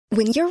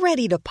When you're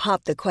ready to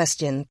pop the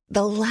question,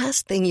 the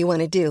last thing you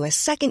want to do is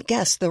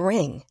second-guess the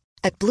ring.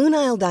 At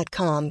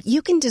BlueNile.com,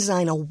 you can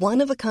design a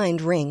one-of-a-kind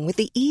ring with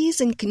the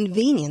ease and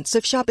convenience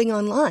of shopping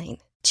online.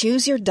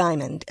 Choose your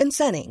diamond and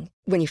setting.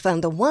 When you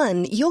find the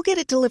one, you'll get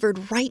it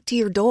delivered right to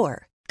your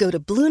door. Go to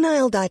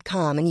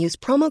BlueNile.com and use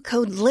promo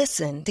code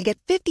LISTEN to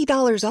get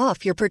 $50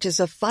 off your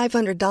purchase of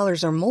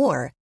 $500 or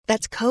more.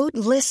 That's code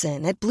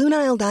LISTEN at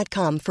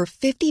BlueNile.com for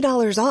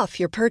 $50 off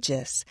your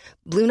purchase.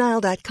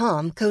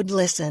 BlueNile.com, code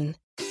LISTEN.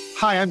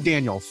 Hi, I'm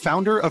Daniel,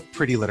 founder of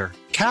Pretty Litter.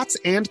 Cats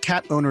and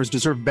cat owners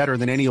deserve better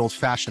than any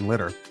old-fashioned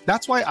litter.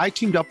 That's why I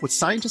teamed up with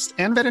scientists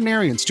and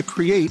veterinarians to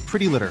create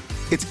Pretty Litter.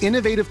 Its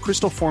innovative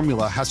crystal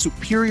formula has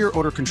superior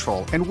odor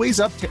control and weighs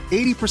up to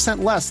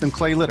 80% less than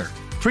clay litter.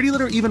 Pretty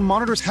Litter even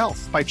monitors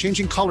health by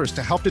changing colors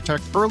to help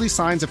detect early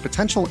signs of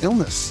potential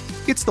illness.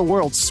 It's the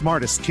world's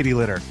smartest kitty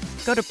litter.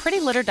 Go to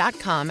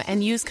prettylitter.com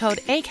and use code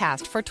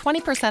ACAST for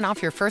 20%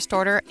 off your first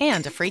order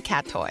and a free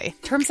cat toy.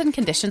 Terms and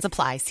conditions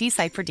apply. See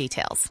site for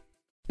details.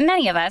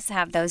 Many of us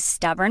have those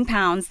stubborn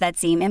pounds that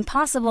seem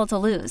impossible to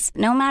lose,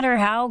 no matter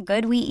how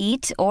good we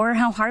eat or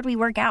how hard we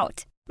work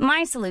out.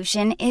 My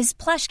solution is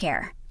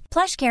PlushCare.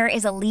 PlushCare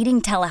is a leading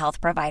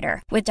telehealth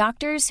provider with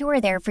doctors who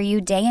are there for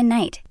you day and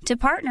night to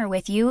partner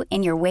with you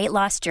in your weight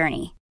loss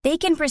journey. They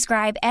can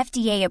prescribe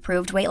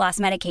FDA-approved weight loss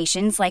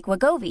medications like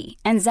Wegovy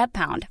and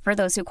Zepbound for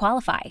those who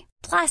qualify.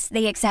 Plus,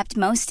 they accept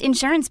most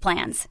insurance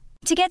plans.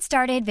 To get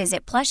started,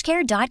 visit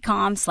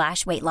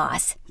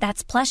plushcare.com/weightloss.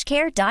 That's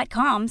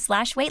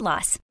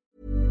plushcare.com/weightloss.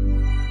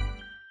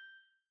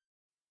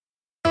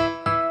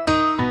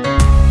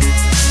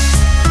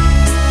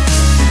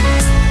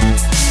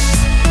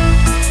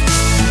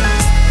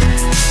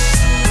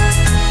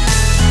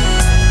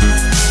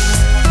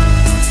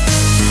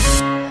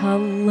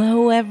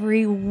 Hello,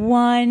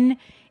 everyone.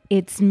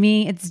 It's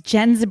me. It's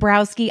Jen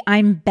Zabrowski.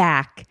 I'm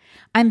back.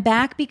 I'm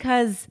back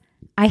because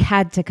I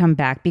had to come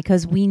back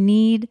because we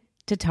need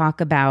to talk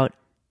about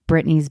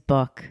Britney's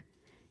book.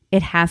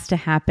 It has to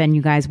happen,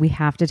 you guys. We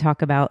have to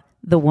talk about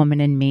The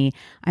Woman in Me.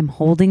 I'm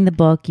holding the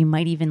book. You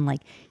might even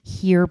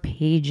hear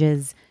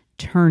pages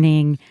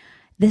turning.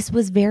 This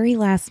was very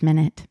last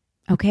minute.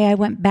 Okay, I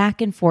went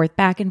back and forth,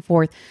 back and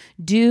forth.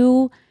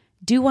 Do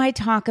I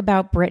talk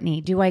about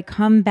Britney? Do I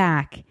come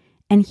back?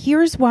 And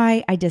here's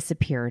why I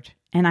disappeared.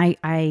 And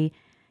I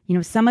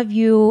some of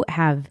you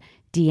have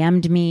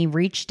DM'd me,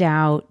 reached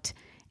out,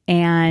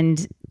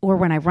 or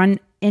when I run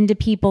into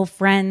people,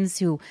 friends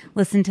who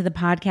listen to the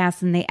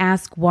podcast and they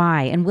ask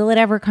why and will it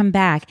ever come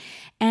back?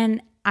 And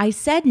I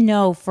said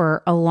no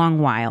for a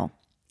long while.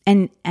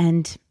 And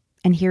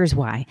here's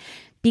why.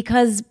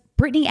 Because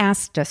Britney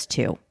asked us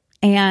to.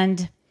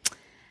 And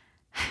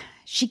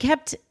she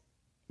kept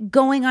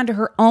going onto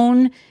her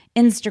own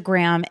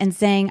Instagram and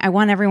saying, I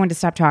want everyone to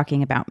stop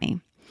talking about me.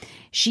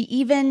 She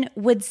even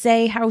would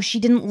say how she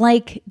didn't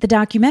like the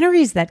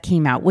documentaries that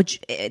came out,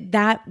 which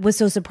that was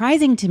so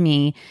surprising to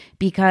me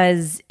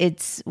because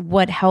it's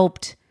what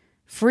helped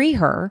free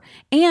her.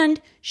 And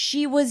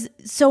she was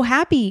so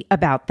happy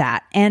about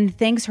that and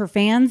thanks her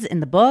fans in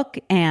the book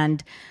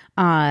and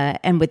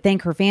would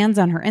thank her fans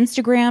on her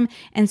Instagram.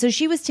 And so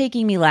she was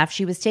taking me left.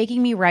 She was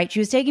taking me right. She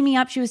was taking me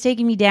up. She was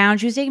taking me down.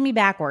 She was taking me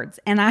backwards.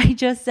 And I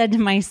just said to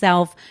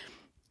myself,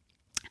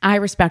 I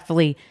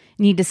respectfully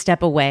need to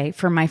step away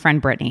from my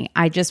friend Britney.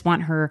 I just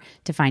want her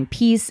to find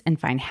peace and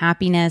find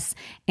happiness.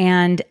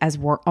 And as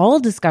we're all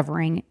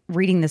discovering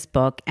reading this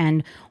book,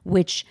 and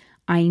which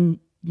I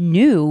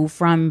knew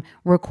from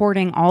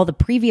recording all the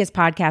previous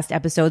podcast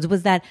episodes,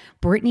 was that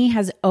Britney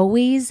has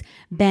always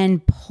been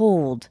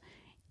pulled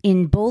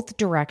in both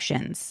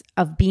directions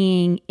of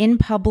being in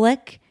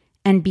public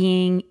and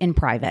being in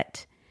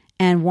private,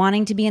 and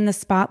wanting to be in the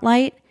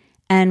spotlight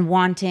and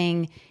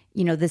wanting,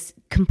 this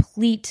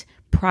complete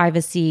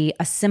privacy,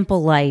 a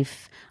simple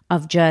life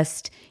of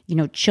just,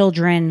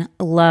 children,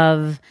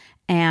 love,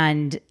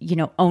 and,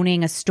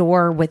 owning a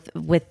store with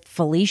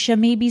Felicia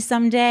maybe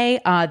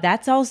someday.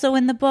 That's also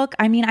in the book.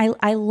 I mean,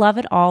 I love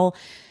it all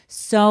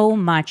so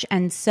much.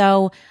 And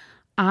so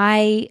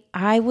I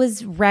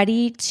was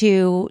ready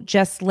to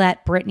just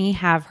let Britney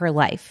have her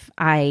life.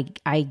 I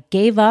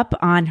gave up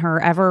on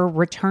her ever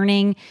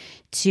returning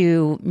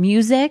to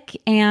music,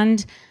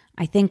 and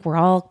I think we're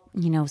all,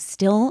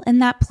 still in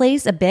that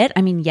place a bit.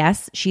 I mean,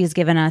 yes, she has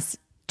given us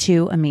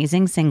 2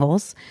 amazing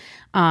singles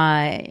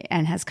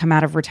and has come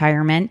out of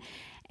retirement.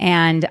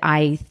 And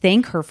I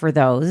thank her for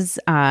those,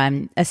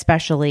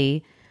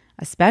 especially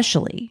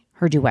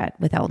her duet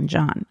with Elton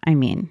John. I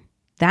mean,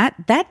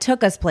 that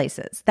took us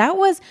places.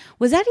 Was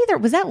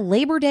that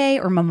Labor Day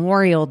or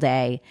Memorial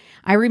Day?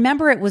 I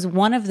remember it was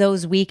one of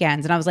those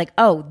weekends, and I was like,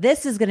 oh,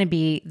 this is going to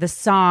be the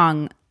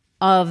song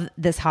of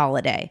this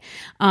holiday.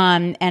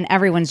 And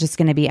everyone's just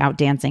going to be out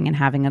dancing and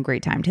having a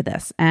great time to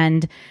this.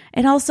 And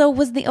it also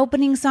was the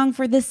opening song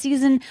for this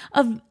season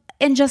of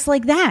And Just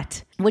Like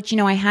That, which,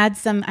 I had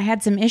some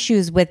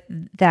issues with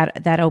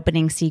that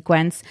opening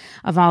sequence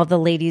of all the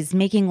ladies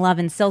making love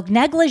in silk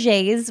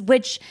negligees,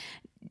 which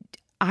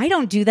I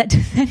don't do that.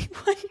 Does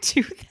anyone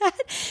do that?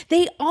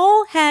 They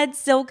all had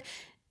silk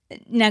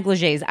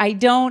negligees.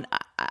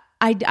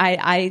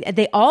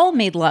 They all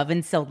made love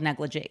in silk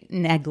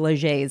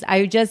negligees.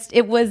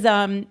 It was,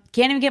 can't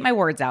even get my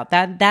words out.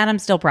 That I'm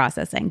still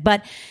processing.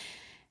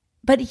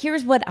 But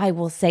here's what I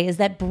will say is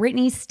that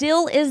Britney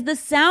still is the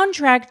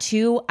soundtrack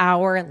to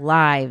our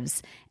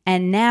lives.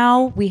 And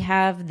now we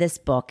have this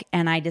book,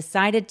 and I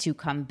decided to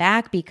come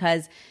back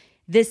because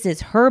this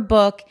is her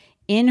book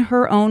in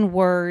her own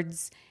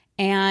words.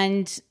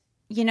 And,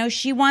 you know,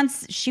 she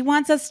wants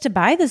us to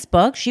buy this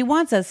book. She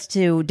wants us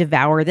to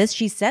devour this.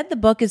 She said the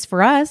book is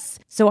for us.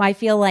 So I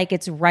feel like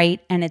it's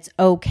right and it's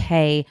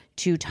okay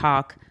to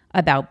talk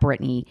about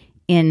Britney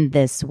in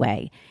this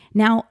way.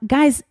 Now,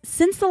 guys,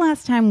 since the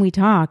last time we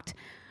talked,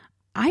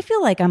 I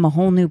feel like I'm a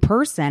whole new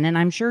person, and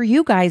I'm sure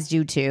you guys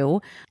do too.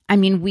 I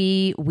mean,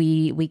 we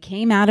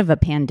came out of a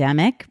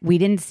pandemic. We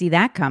didn't see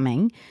that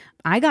coming.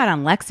 I got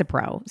on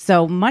Lexapro.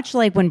 So much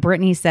like when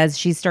Britney says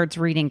she starts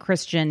reading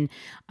Christian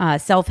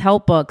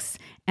self-help books,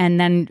 and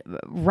then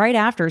right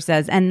after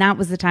says, and that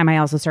was the time I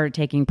also started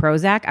taking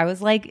Prozac. I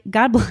was like,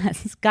 God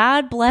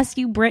bless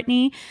you,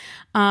 Britney,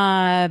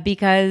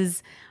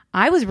 because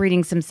I was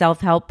reading some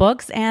self-help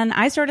books and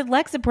I started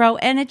Lexapro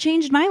and it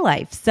changed my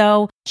life.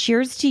 So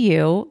cheers to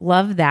you.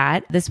 Love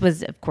that. This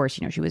was, of course,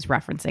 you know, she was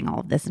referencing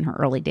all of this in her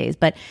early days.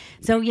 But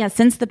so yeah,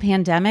 since the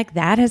pandemic,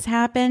 that has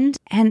happened.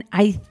 And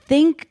I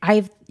think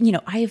I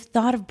have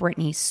thought of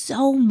Britney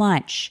so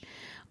much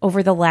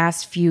over the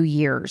last few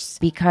years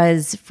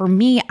because for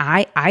me,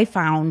 I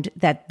found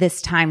that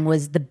this time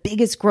was the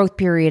biggest growth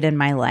period in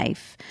my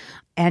life.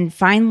 And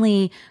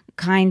finally,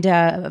 kind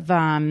of,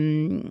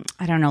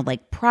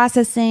 like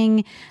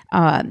processing,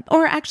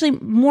 or actually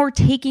more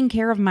taking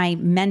care of my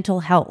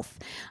mental health,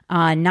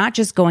 not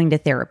just going to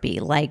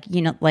therapy. Like,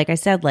 you know, like I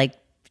said, like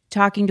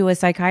talking to a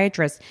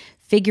psychiatrist,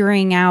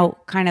 figuring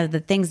out kind of the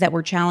things that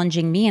were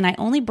challenging me. And I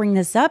only bring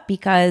this up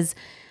because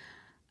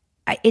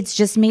it's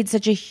just made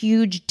such a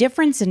huge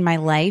difference in my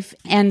life.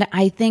 And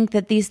I think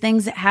that these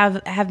things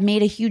have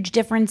made a huge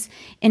difference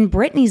in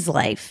Britney's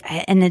life.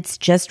 And it's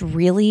just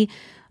really,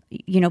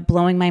 you know,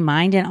 blowing my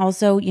mind. And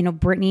also, you know,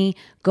 Britney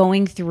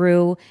going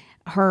through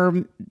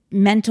her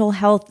mental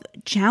health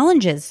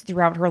challenges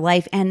throughout her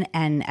life. And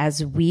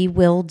as we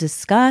will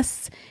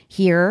discuss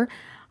here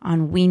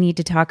on We Need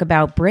to Talk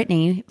About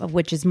Britney,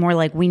 which is more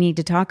like We Need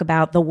to Talk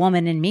About the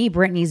Woman in Me,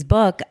 Britney's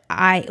book,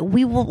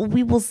 we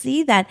will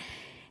see that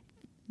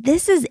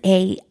this is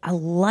a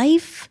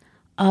life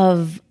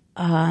of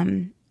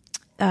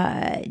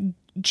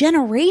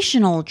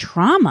generational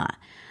trauma.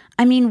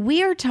 I mean,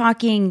 we are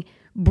talking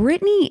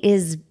Britney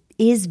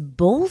is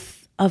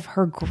both of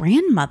her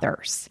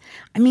grandmothers.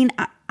 I mean,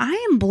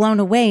 I am blown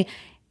away.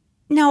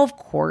 Now, of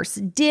course,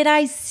 did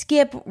I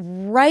skip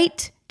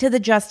right to the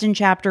Justin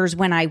chapters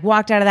when I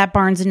walked out of that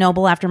Barnes &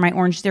 Noble after my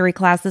Orange Theory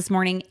class this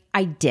morning?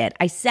 I did.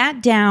 I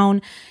sat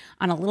down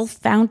on a little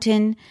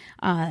fountain,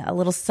 a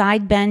little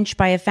side bench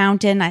by a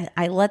fountain.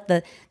 I let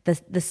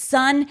the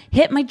sun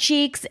hit my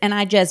cheeks and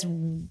I just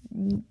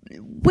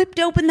whipped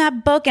open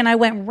that book and I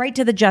went right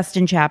to the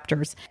Justin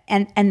chapters.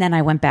 And then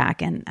I went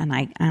back and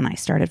I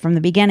started from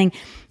the beginning.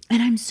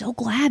 And I'm so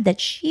glad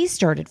that she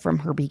started from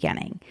her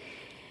beginning.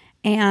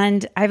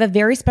 And I have a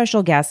very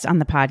special guest on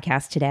the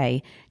podcast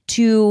today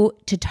to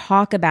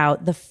talk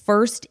about the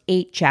first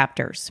 8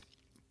 chapters.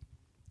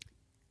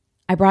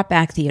 I brought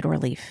back Theodore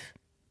Leaf.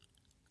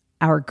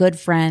 Our good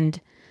friend,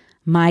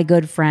 my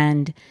good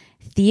friend,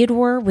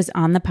 Theodore was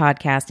on the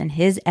podcast and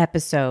his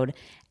episode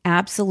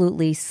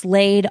absolutely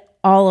slayed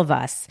all of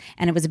us.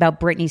 And it was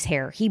about Britney's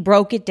hair. He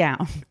broke it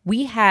down.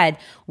 We had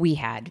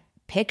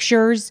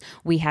pictures.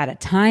 We had a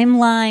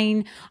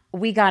timeline.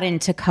 We got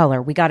into color.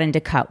 We got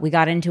into cut. We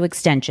got into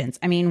extensions.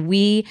 I mean,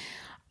 we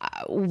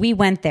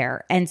went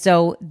there. And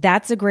so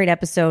that's a great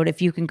episode.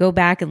 If you can go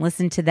back and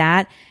listen to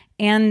that.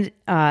 And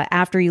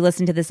after you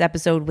listen to this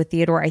episode with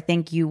Theodore, I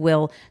think you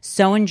will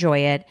so enjoy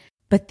it.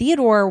 But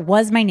Theodore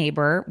was my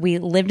neighbor. We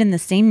lived in the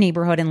same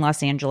neighborhood in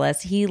Los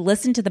Angeles. He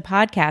listened to the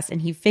podcast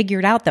and he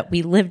figured out that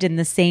we lived in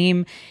the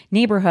same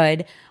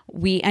neighborhood.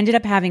 We ended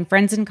up having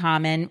friends in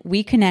common.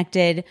 We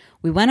connected.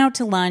 We went out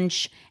to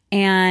lunch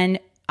and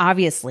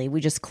obviously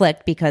we just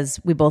clicked because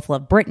we both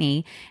love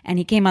Britney and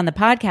he came on the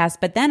podcast.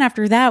 But then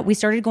after that, we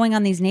started going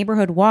on these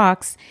neighborhood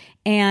walks.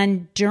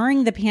 And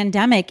during the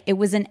pandemic, it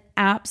was an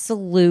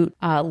absolute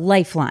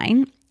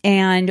lifeline.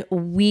 And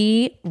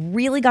we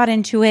really got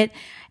into it.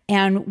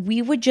 And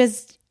we would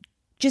just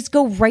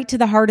go right to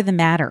the heart of the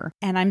matter.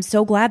 And I'm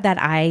so glad that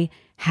I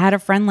had a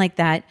friend like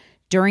that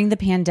during the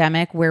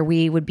pandemic where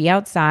we would be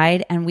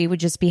outside and we would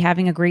just be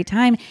having a great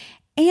time.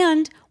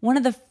 And one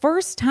of the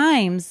first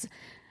times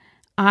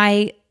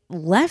I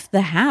left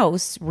the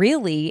house,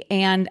 really,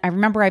 and I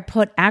remember I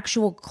put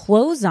actual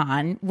clothes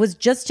on, was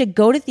just to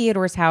go to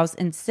Theodore's house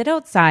and sit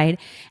outside,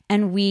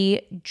 and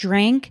we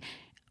drank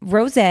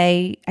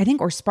rosé, I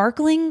think, or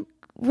sparkling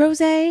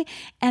rosé,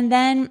 and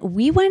then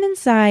we went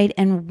inside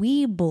and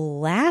we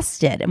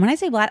blasted. And when I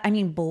say blast, I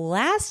mean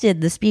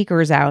blasted the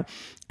speakers out,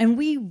 and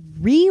we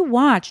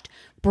rewatched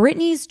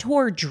Britney's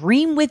tour,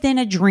 Dream Within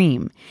a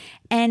Dream,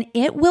 and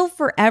it will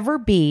forever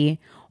be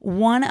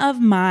one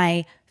of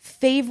my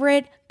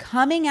favorite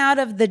coming out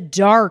of the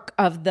dark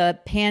of the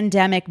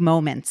pandemic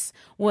moments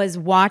was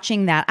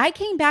watching that. I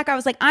came back, I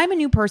was like, I'm a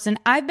new person.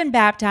 I've been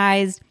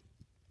baptized.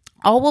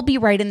 All will be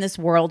right in this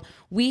world.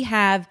 We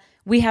have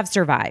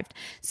survived.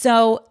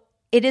 So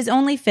it is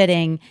only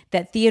fitting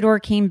that Theodore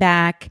came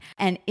back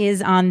and is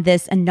on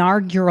this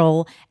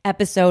inaugural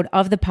episode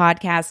of the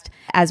podcast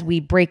as we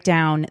break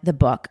down the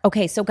book.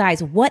 Okay, so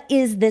guys, what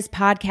is this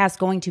podcast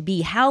going to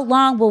be? How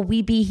long will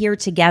we be here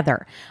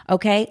together?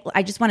 Okay,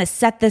 I just want to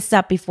set this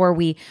up before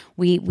we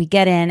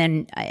get in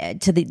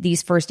and to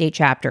these first 8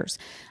 chapters.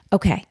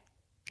 Okay,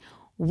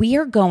 we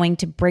are going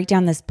to break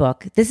down this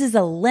book. This is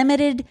a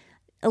limited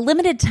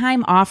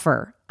time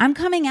offer. I'm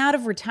coming out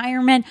of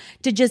retirement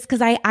to just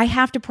because I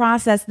have to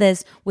process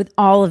this with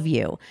all of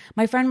you.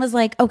 My friend was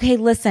like, okay,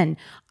 listen,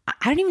 I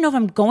don't even know if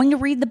I'm going to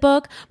read the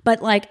book,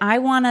 but like, I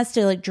want us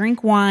to like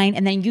drink wine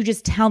and then you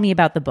just tell me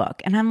about the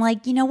book. And I'm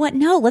like, you know what?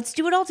 No, let's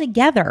do it all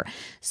together.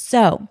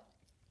 So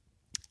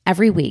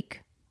every week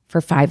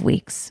for 5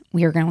 weeks,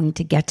 we are going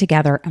to get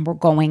together and we're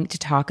going to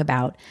talk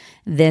about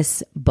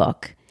this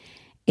book.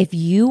 If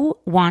you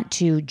want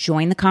to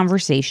join the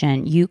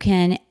conversation, you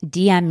can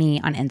DM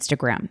me on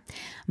Instagram.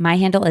 My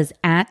handle is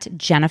at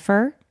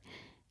Jennifer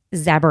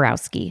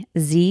Zaborowski,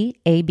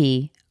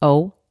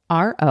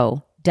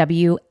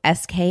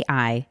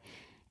 ZABOROWSKI.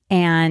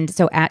 And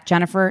so at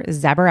Jennifer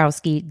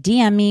Zaborowski,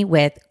 DM me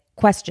with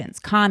questions,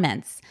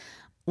 comments.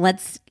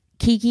 Let's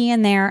kiki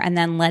in there and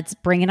then let's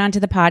bring it onto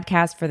the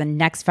podcast for the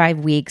next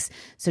 5 weeks.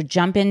 So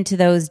jump into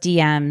those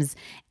DMs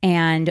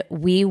and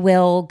we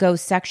will go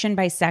section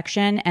by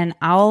section and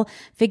I'll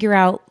figure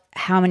out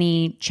how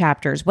many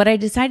chapters. What I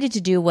decided to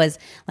do was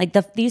like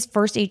these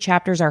first 8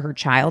 chapters are her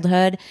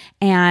childhood.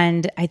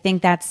 And I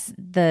think that's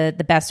the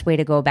best way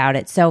to go about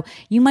it. So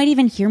you might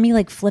even hear me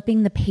like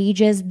flipping the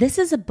pages. This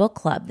is a book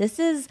club.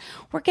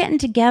 We're getting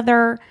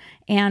together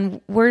and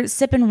we're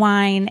sipping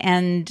wine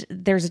and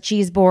there's a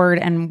cheese board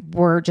and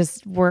we're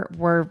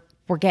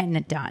getting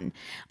it done.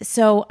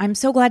 So I'm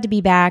so glad to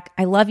be back.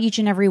 I love each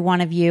and every one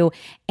of you.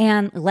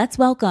 And let's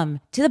welcome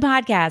to the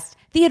podcast,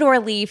 Theodore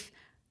Leaf.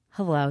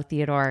 Hello,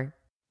 Theodore.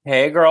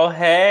 Hey, girl.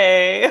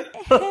 Hey.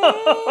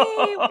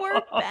 Hey,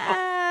 we're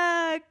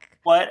back.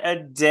 What a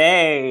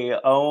day.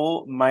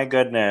 Oh, my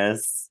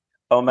goodness.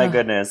 Oh, my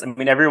goodness. I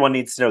mean, everyone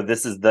needs to know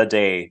this is the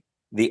day,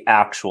 the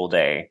actual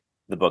day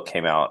the book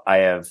came out. I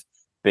have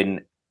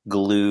been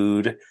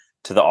glued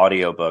to the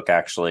audiobook,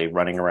 actually,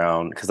 running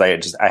around because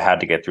I had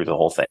to get through the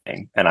whole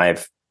thing. And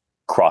I've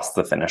crossed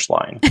the finish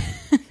line.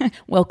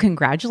 Well,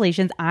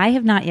 congratulations. I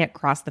have not yet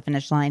crossed the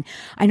finish line.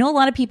 I know a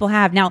lot of people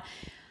have. Now,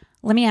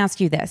 let me ask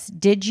you this.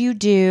 Did you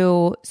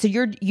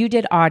you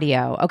did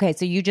audio. Okay.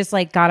 So you just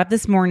like got up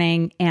this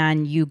morning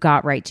and you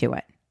got right to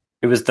it.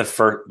 It was the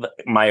first,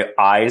 my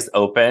eyes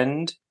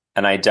opened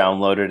and I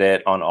downloaded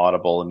it on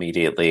Audible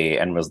immediately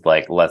and was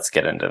like, let's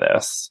get into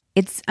this.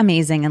 It's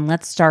amazing. And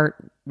let's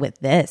start with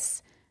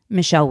this.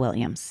 Michelle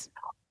Williams.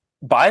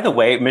 By the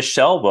way,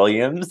 Michelle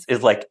Williams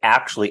is like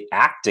actually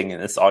acting in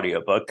this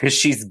audiobook because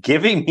she's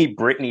giving me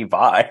Britney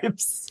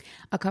vibes.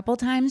 A couple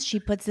times she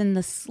puts in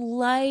the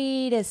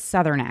slightest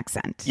Southern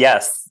accent.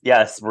 Yes.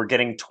 We're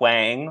getting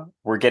twang.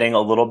 We're getting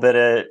a little bit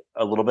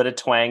of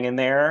twang in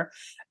there.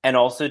 And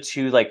also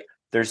too, like,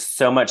 there's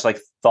so much like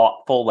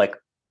thoughtful,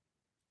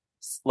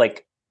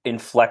 like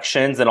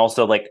inflections and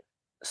also like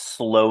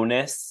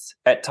slowness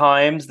at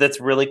times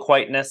that's really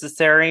quite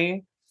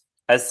necessary.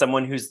 As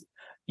someone who's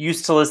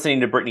used to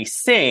listening to Britney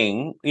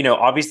sing, you know,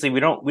 obviously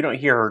we don't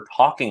hear her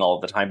talking all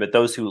the time, but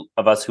those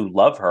of us who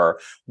love her,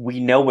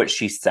 we know what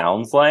she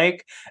sounds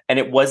like. And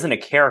it wasn't a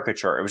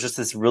caricature. It was just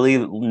this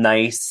really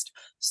nice,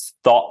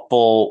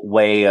 thoughtful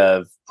way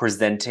of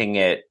presenting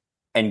it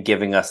and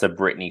giving us a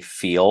Britney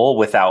feel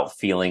without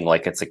feeling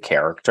like it's a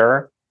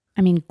character.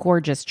 I mean,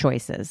 gorgeous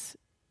choices.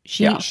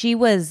 She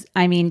was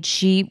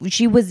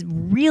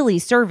really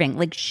serving.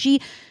 Like she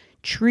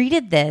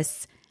treated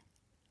this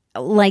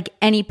like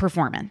any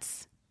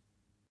performance.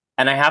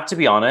 And I have to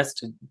be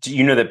honest,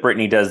 you know that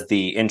Britney does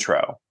the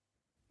intro.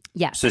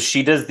 Yeah. So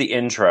she does the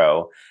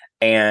intro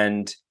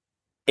and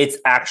it's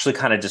actually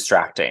kind of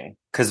distracting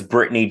because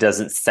Britney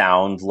doesn't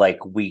sound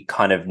like we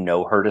kind of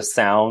know her to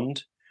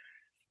sound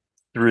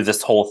through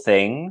this whole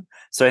thing.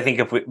 So I think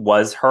if it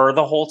was her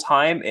the whole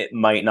time, it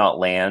might not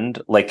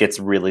land like it's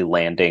really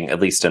landing, at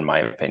least in my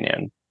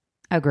opinion.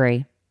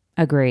 Agree.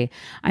 I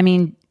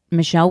mean,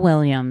 Michelle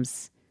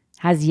Williams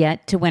has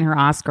yet to win her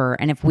Oscar.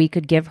 And if we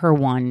could give her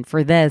one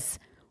for this,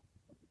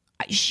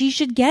 she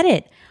should get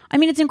it. I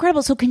mean, it's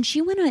incredible. So can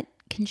she win a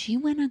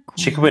Grammy?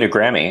 She could win a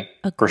Grammy,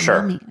 for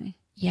sure.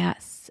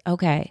 Yes.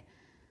 Okay.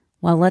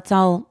 Well, let's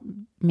all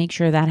make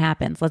sure that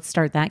happens. Let's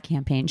start that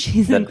campaign.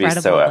 She's That'd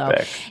incredible. Be so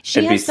epic.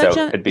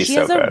 She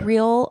has a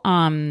real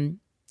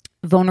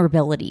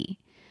vulnerability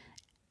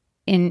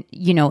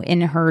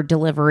in her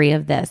delivery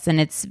of this. And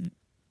it's,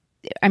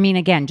 I mean,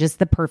 again, just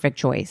the perfect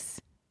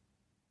choice.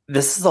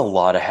 This is a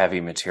lot of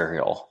heavy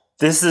material.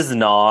 This is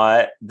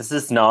not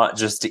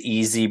just an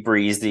easy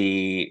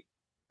breezy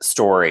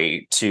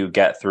story to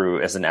get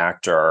through as an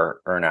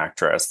actor or an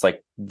actress.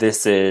 Like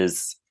this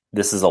is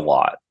this is a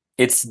lot.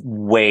 It's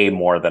way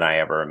more than I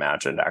ever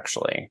imagined,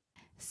 actually.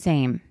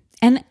 Same.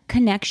 And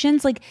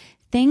connections, like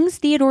things,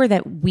 Theodore,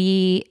 that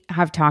we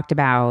have talked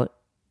about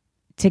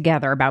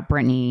together about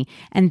Britney,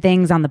 and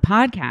things on the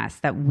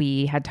podcast that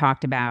we had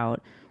talked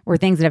about, or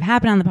things that have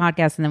happened on the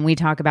podcast, and then we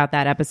talk about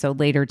that episode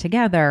later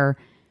together.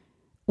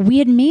 We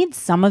had made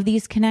some of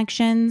these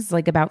connections,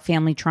 like about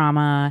family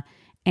trauma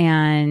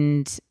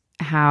and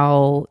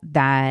how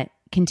that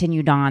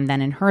continued on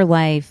then in her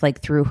life,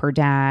 like through her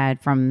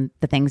dad, from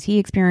the things he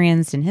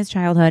experienced in his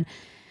childhood.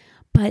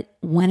 But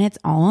when it's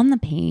all on the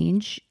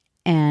page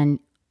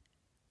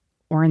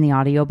or in the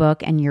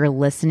audiobook and you're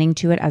listening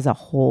to it as a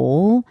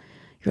whole,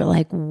 you're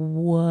like,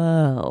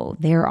 whoa,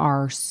 there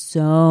are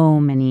so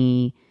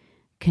many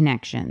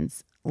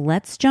connections.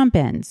 Let's jump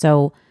in.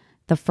 So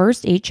the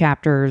first 8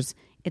 chapters,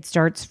 it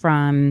starts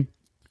from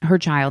her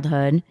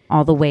childhood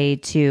all the way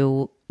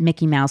to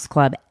Mickey Mouse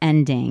Club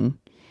ending,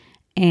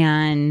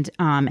 and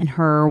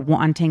her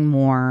wanting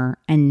more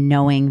and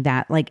knowing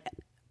that, like,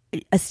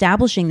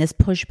 establishing this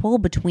push-pull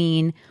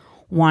between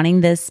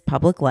wanting this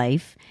public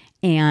life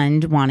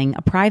and wanting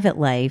a private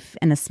life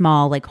and a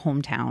small, like,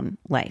 hometown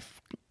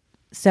life.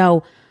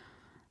 So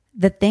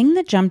the thing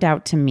that jumped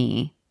out to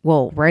me,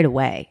 well, right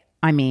away,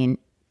 I mean,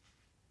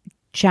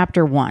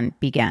 chapter 1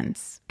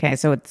 begins. Okay,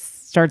 so it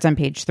starts on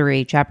page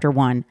 3, chapter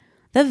 1.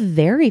 The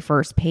very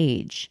first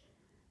page,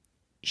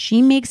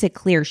 she makes it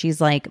clear.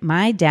 She's like,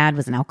 my dad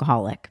was an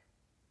alcoholic.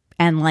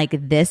 And like,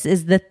 this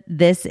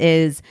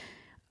is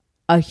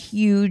a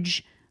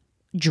huge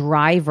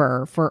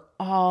driver for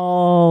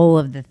all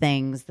of the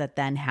things that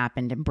then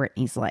happened in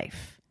Britney's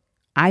life.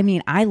 I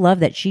mean, I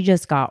love that she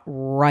just got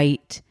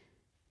right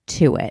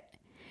to it.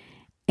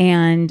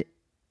 And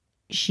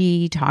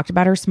she talked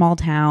about her small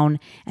town.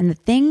 And the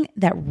thing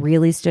that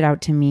really stood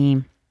out to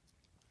me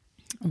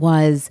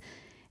was,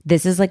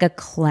 this is like a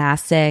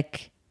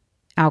classic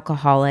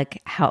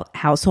alcoholic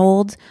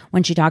household,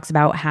 when she talks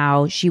about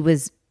how she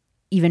was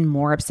even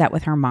more upset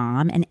with her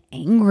mom and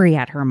angry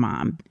at her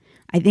mom.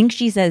 I think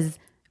she says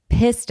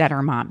pissed at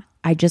her mom.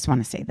 I just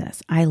want to say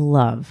this. I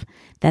love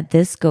that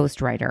this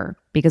ghostwriter,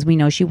 because we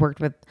know she worked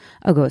with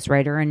a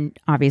ghostwriter, and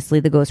obviously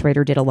the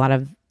ghostwriter did a lot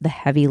of the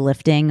heavy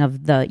lifting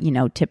of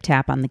the, tip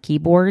tap on the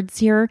keyboards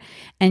here.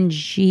 And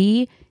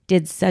he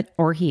did such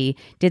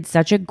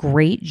a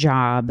great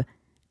job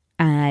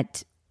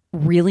at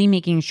really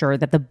making sure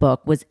that the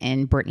book was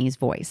in Britney's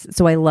voice.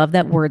 So I love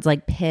that words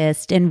like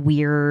pissed and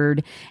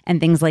weird and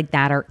things like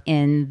that are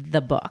in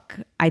the book.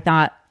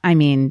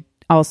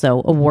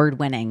 Also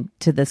award-winning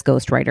to this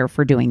ghostwriter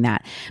for doing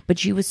that. But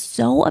she was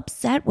so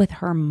upset with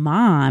her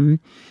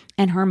mom,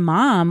 and her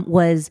mom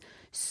was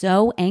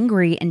so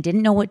angry and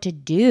didn't know what to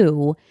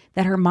do,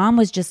 that her mom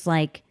was just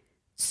like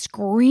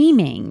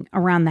screaming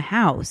around the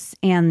house.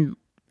 And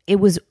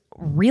it was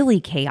really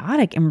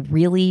chaotic and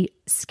really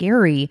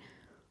scary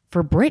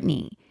for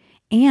Britney.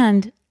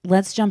 And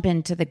let's jump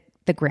into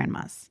the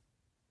grandmas.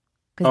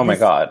 Oh my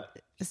God.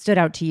 Stood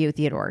out to you,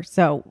 Theodore.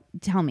 So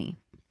tell me.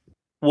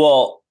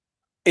 Well,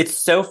 it's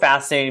so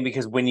fascinating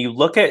because when you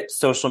look at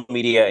social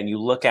media and you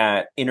look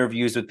at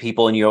interviews with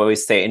people, and you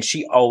always say, and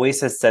she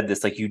always has said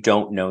this, like, you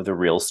don't know the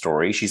real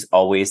story. She's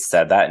always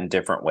said that in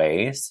different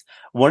ways.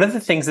 One of the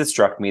things that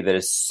struck me that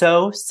is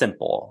so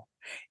simple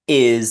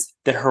is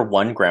that her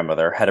one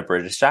grandmother had a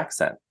British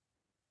accent.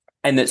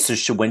 And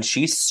that when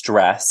she's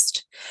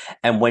stressed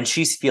and when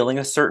she's feeling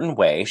a certain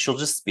way, she'll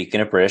just speak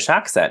in a British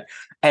accent.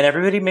 And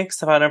everybody makes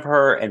fun of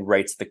her and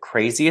writes the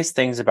craziest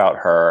things about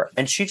her.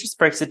 And she just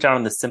breaks it down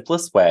in the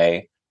simplest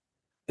way,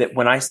 that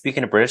when I speak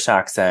in a British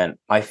accent,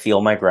 I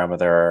feel my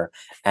grandmother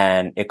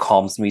and it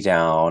calms me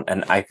down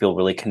and I feel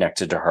really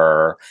connected to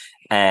her.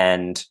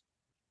 And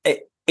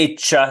it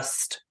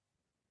just,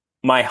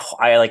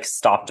 I like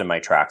stopped in my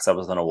tracks. I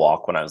was on a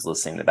walk when I was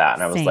listening to that.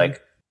 And I was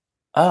like,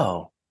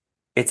 oh,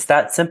 it's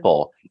that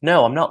simple.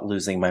 No, I'm not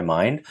losing my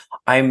mind.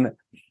 I'm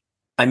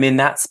in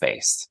that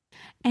space.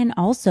 And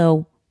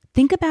also,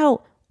 think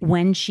about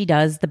when she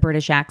does the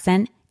British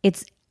accent.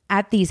 It's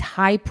at these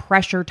high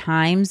pressure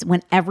times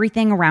when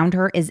everything around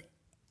her is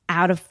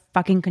out of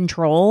fucking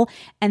control.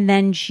 And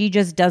then she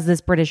just does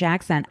this British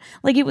accent.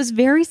 Like, it was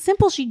very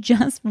simple. She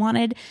just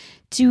wanted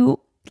to,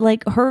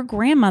 like, her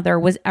grandmother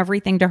was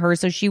everything to her.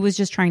 So she was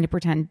just trying to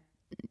pretend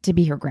to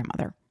be her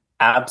grandmother.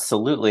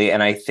 Absolutely.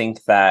 And I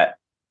think that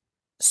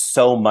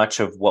so much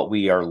of what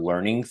we are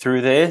learning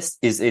through this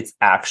is it's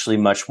actually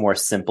much more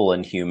simple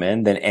and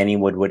human than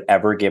anyone would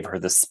ever give her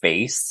the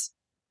space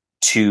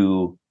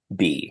to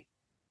be.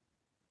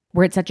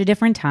 We're at such a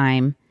different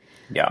time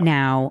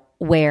now,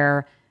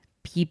 where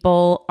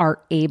people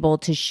are able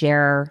to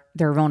share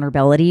their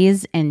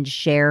vulnerabilities and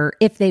share,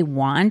 if they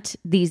want,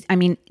 these. I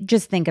mean,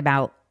 just think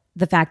about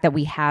the fact that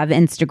we have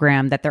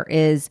Instagram, that there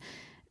is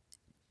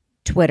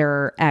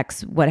Twitter,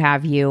 X, what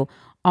have you,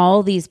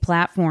 all these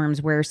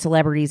platforms where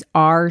celebrities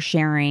are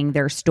sharing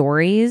their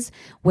stories,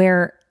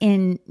 where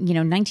in,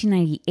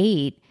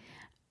 1998,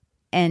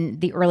 in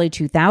the early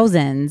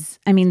 2000s,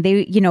 I mean,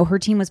 they, you know, her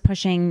team was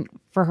pushing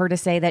for her to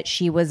say that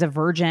she was a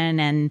virgin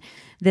and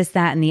this,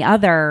 that, and the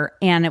other.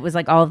 And it was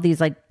like all of these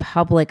like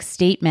public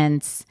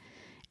statements,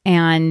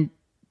 and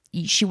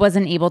she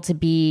wasn't able to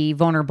be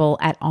vulnerable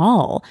at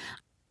all.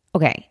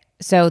 Okay,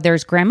 so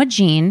there's Grandma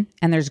Jean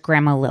and there's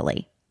Grandma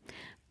Lily.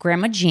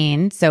 Grandma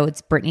Jean, so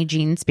it's Britney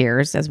Jean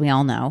Spears, as we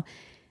all know.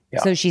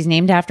 Yeah. So she's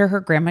named after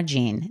her Grandma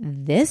Jean.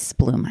 This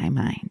blew my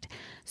mind.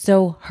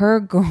 So her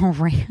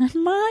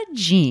Grandma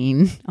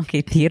Jean,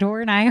 okay,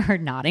 Theodore and I are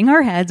nodding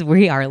our heads.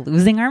 We are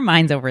losing our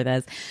minds over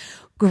this.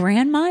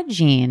 Grandma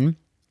Jean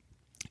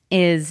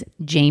is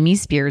Jamie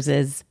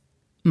Spears'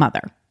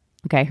 mother,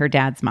 okay, her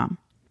dad's mom.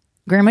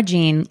 Grandma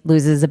Jean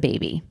loses a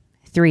baby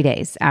 3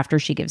 days after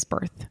she gives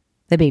birth.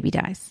 The baby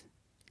dies.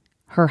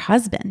 Her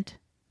husband,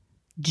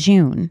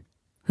 June,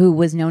 who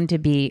was known to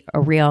be a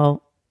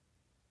real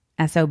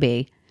SOB,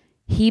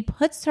 he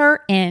puts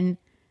her in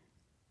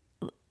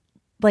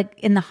like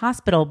in the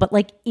hospital, but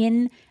like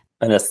in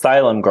an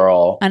asylum,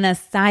 girl. An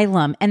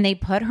asylum. And they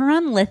put her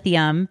on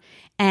lithium.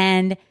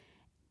 And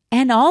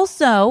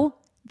also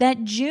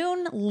that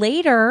June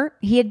later,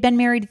 he had been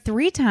married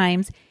 3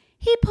 times.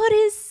 He put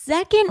his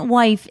second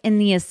wife in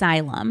the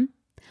asylum.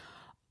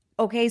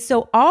 Okay,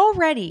 so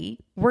already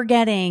we're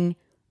getting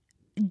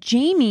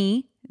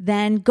Jamie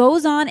then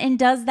goes on and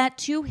does that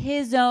to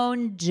his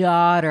own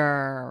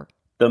daughter.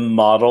 The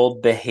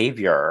modeled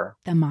behavior.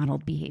 The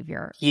modeled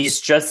behavior. He's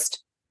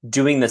just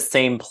doing the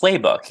same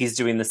playbook. He's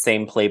doing the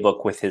same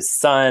playbook with his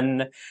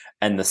son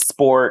and the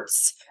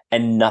sports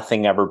and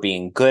nothing ever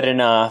being good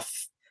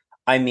enough.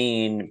 I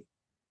mean,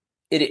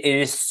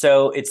 it's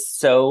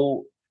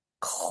so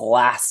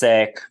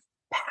classic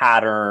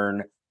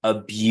pattern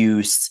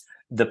abuse.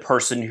 The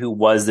person who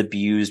was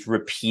abused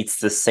repeats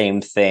the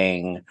same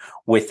thing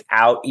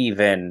without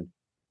even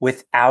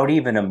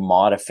a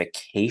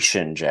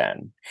modification,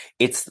 Jen.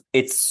 It's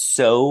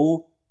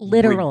so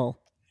literal.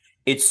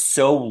 It's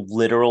so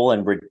literal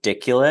and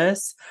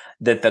ridiculous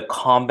that the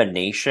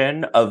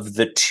combination of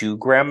the two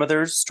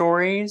grandmothers'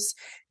 stories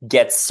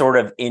gets sort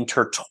of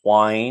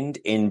intertwined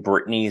in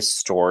Britney's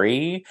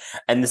story.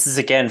 And this is,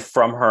 again,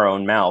 from her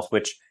own mouth,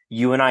 which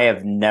you and I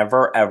have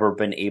never, ever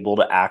been able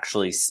to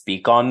actually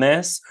speak on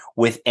this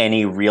with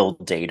any real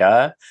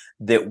data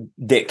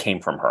that came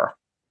from her.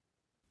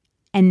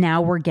 And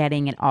now we're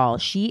getting it all.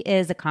 She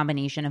is a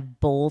combination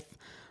of both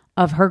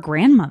of her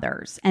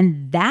grandmothers.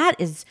 And that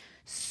is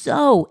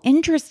so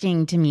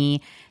interesting to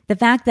me. The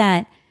fact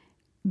that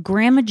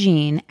Grandma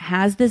Jean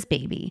has this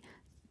baby.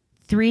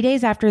 3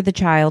 days after the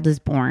child is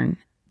born,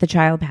 the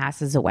child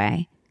passes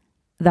away.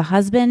 The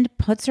husband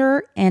puts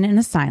her in an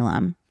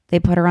asylum. They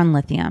put her on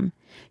lithium.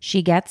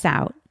 She gets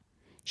out.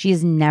 She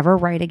is never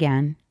right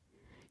again.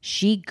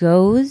 She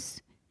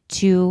goes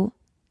to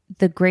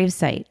the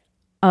gravesite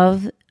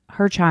of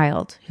her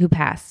child who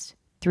passed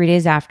 3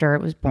 days after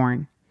it was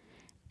born.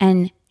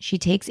 And she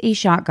takes a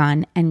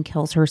shotgun and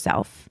kills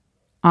herself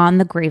on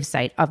the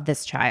gravesite of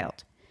this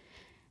child.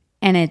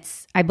 And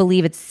I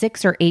believe it's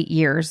 6 or 8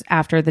 years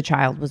after the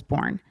child was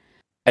born.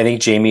 I think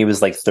Jamie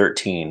was like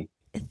 13.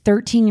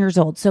 13 years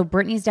old. So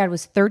Britney's dad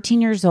was 13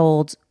 years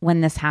old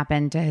when this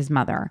happened to his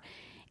mother.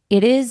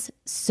 It is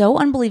so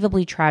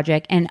unbelievably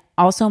tragic. And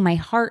also my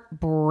heart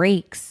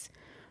breaks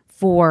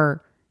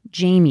for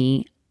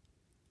Jamie,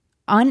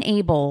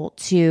 unable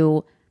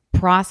to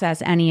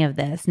process any of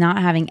this, not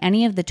having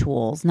any of the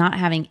tools, not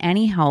having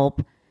any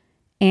help.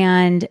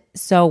 And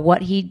so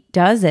what he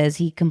does is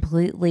he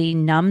completely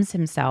numbs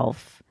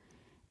himself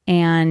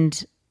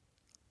and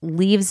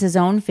leaves his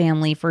own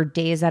family for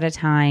days at a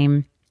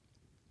time.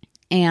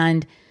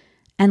 And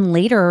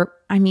later,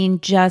 I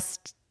mean,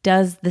 just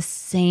does the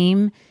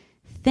same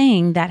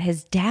thing that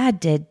his dad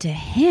did to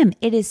him.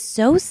 It is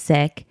so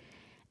sick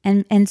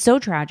and so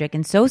tragic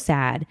and so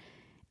sad.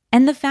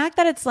 And the fact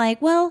that it's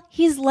like, well,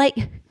 he's like,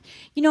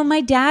 you know, my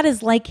dad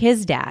is like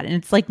his dad. And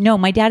it's like, no,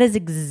 my dad is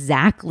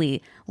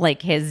exactly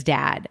like his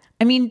dad.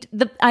 I mean,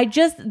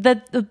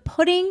 the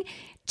putting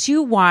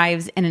 2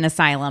 wives in an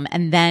asylum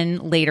and then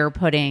later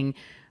putting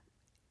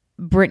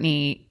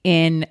Britney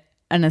in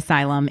an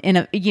asylum in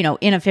a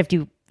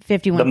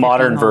 51 the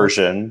modern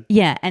version.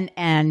 Yeah.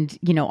 And,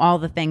 you know, all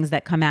the things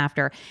that come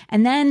after.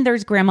 And then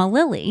there's Grandma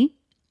Lily.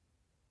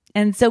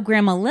 And so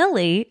Grandma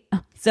Lily,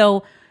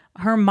 so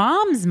her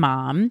mom's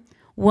mom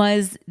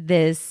was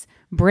this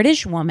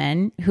British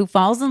woman who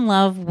falls in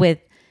love with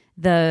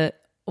Theodore,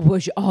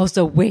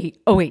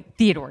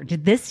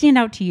 did this stand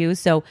out to you?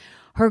 So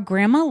her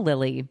Grandma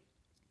Lily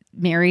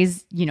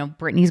marries, you know,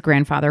 Britney's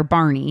grandfather,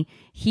 Barney.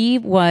 He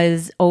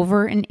was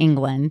over in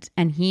England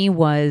and he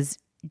was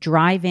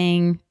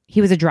driving. He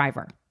was a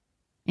driver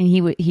and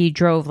he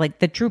drove like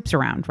the troops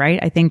around, right?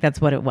 I think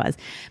that's what it was.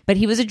 But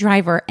he was a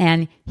driver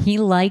and he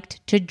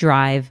liked to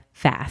drive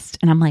fast.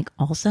 And I'm like,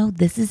 also,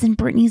 this is in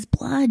Britney's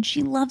blood.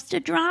 She loves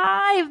to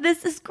drive.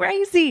 This is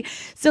crazy.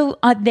 So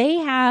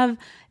Grandma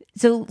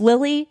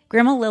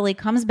Lily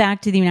comes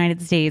back to the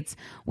United States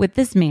with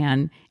this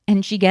man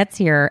and she gets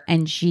here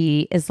and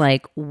she is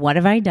like, what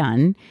have I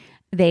done?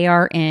 They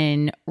are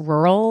in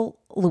rural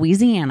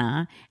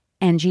Louisiana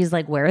And she's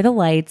like, where are the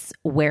lights?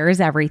 Where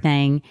is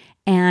everything?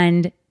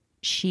 And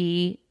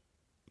she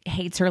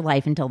hates her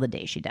life until the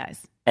day she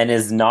dies. And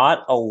is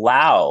not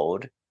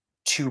allowed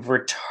to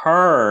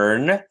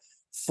return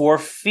for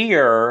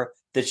fear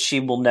that she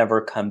will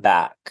never come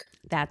back.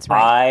 That's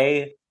right.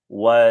 I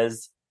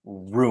was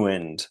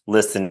ruined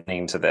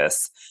listening to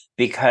this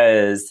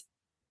because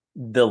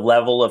the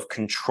level of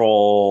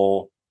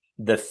control,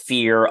 the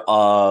fear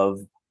of,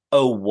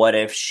 oh, what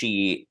if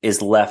she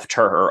is left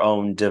to her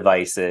own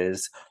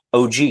devices?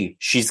 Oh, gee,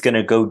 she's going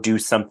to go do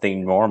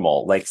something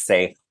normal, like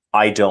say,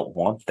 I don't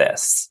want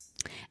this.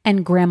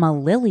 And Grandma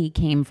Lily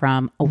came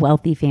from a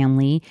wealthy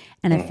family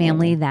and a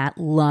family that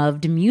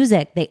loved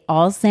music. They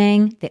all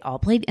sang, they all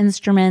played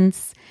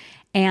instruments.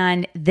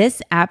 And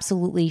this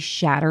absolutely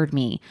shattered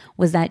me,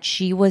 was that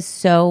she was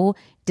so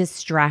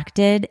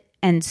distracted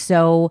and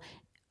so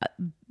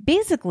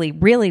basically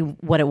really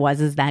what it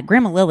was is that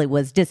Grandma Lily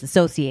was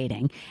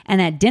disassociating.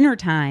 And at dinner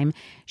time,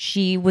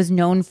 she was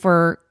known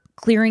for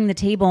clearing the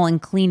table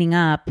and cleaning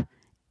up.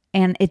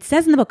 And it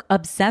says in the book,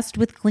 obsessed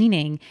with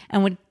cleaning,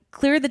 and would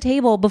clear the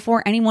table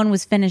before anyone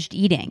was finished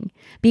eating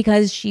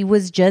because she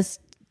was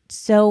just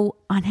so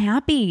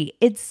unhappy.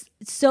 It's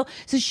so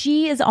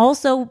she is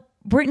also,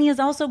 Brittany is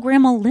also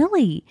Grandma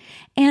Lily.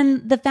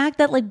 And the fact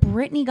that like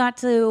Brittany got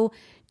to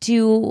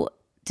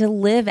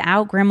live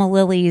out Grandma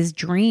Lily's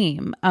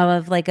dream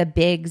of like a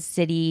big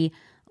city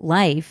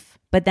life,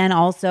 but then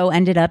also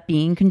ended up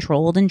being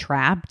controlled and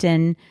trapped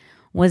and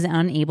was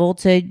unable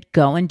to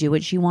go and do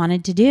what she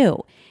wanted to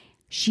do.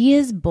 She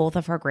is both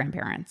of her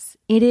grandparents.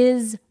 It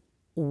is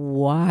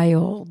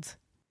wild.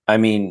 I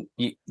mean,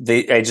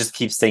 I just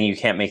keep saying you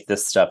can't make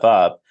this stuff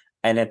up.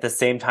 And at the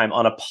same time,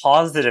 on a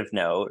positive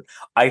note,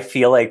 I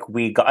feel like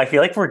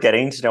we're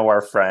getting to know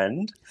our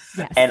friend.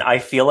 Yes. And I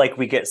feel like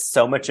we get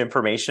so much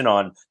information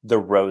on the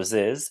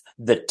roses,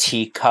 the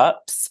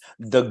teacups,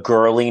 the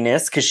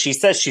girliness. Because she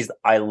says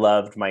I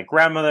loved my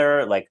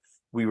grandmother. Like,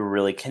 we were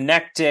really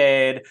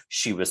connected.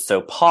 She was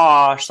so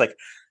posh. Like,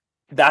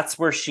 that's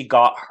where she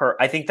got her.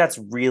 I think that's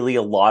really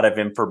a lot of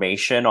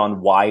information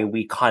on why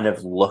we kind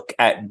of look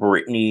at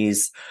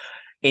Brittany's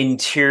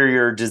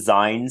interior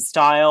design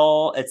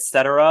style,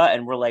 etc.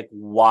 And we're like,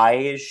 why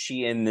is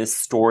she in this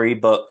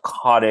storybook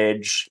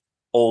cottage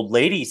old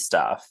lady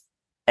stuff?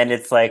 And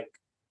it's like,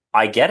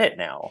 I get it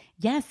now.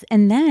 Yes.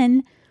 And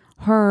then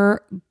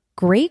her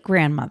great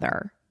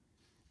grandmother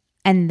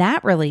and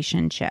that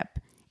relationship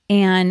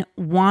and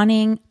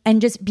wanting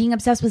and just being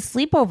obsessed with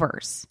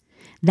sleepovers.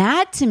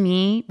 That to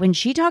me, when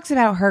she talks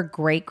about her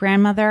great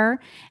grandmother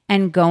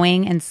and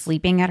going and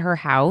sleeping at her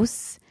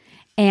house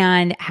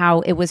and how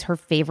it was her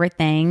favorite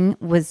thing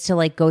was to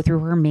like go through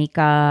her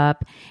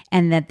makeup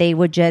and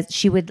that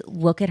she would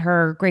look at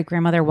her great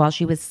grandmother while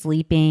she was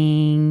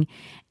sleeping.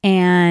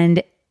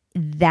 And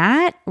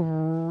that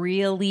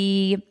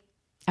really,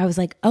 I was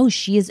like, oh,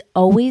 she has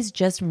always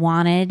just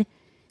wanted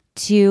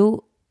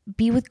to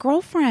be with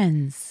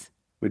girlfriends.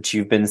 Which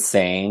you've been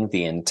saying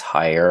the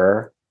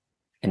entire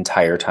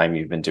time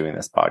you've been doing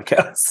this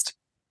podcast.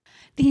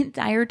 The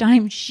entire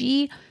time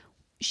she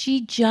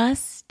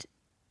just,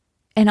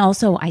 and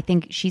also I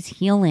think she's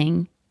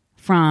healing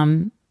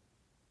from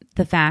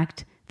the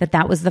fact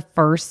that was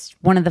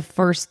one of the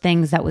first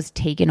things that was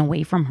taken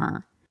away from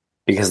her.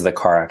 Because of the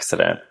car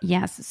accident.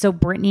 Yes. So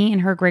Brittany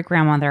and her great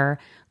grandmother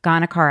got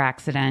in a car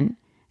accident,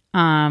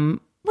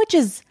 which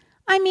is,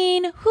 I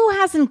mean, who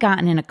hasn't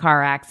gotten in a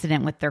car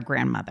accident with their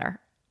grandmother?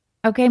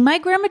 Okay. My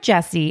grandma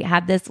Jessie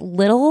had this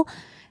little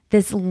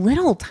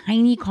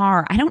tiny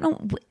car. I don't know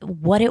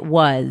what it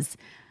was.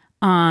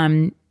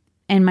 And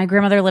my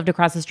grandmother lived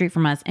across the street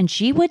from us, and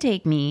she would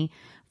take me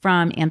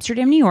from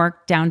Amsterdam, New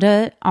York down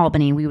to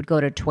Albany. We would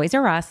go to Toys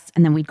R Us,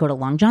 and then we'd go to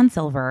Long John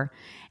Silver,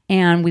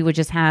 and we would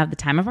just have the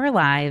time of our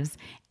lives.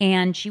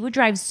 And she would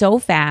drive so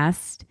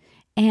fast,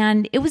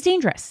 and it was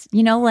dangerous,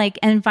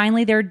 and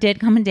finally there did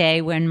come a day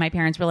when my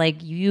parents were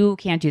like, you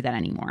can't do that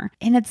anymore.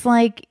 And it's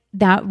like,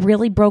 that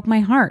really broke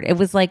my heart. It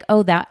was like,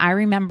 I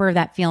remember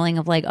that feeling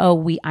of like,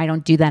 I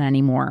don't do that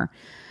anymore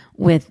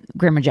with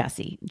Grandma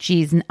Jessie.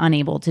 She's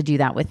unable to do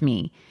that with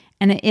me.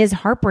 And it is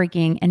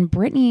heartbreaking. And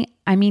Brittany,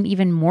 I mean,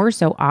 even more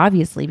so,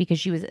 obviously, because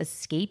she was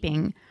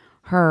escaping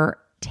her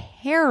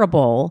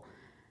terrible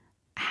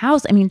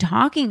house. I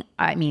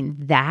mean,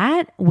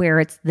 that where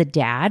it's the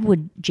dad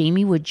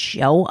Jamie would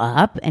show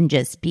up and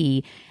just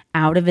be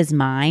out of his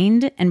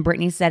mind. And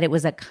Brittany said it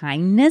was a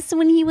kindness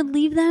when he would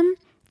leave them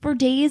for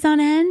days on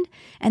end.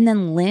 And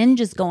then Lynn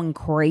just going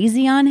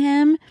crazy on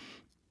him.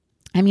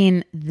 I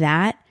mean,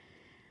 that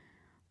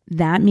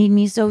made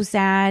me so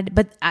sad.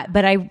 But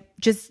I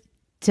just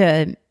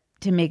to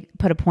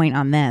put a point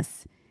on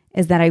this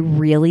is that I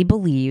really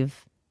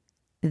believe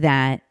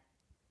that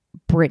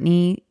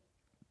Brittany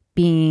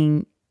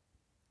being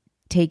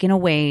taken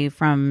away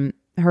from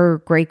her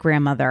great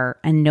grandmother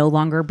and no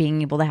longer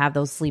being able to have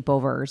those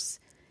sleepovers,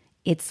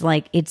 it's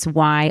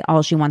why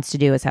all she wants to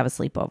do is have a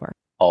sleepover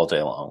all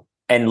day long.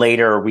 And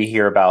later we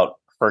hear about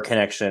her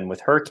connection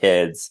with her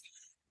kids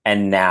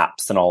and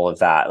naps and all of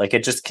that. Like,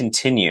 it just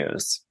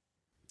continues.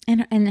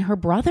 And her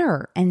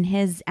brother and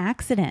his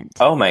accident.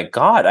 Oh my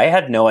God. I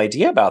had no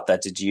idea about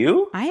that. Did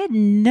you? I had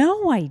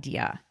no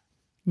idea.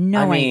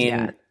 No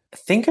idea.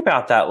 Think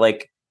about that.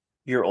 Like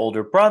your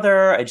older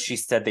brother, and she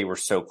said they were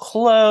so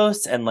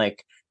close, and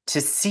like to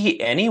see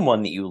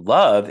anyone that you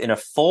love in a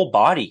full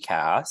body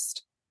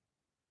cast,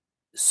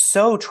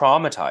 so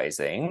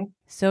traumatizing.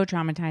 So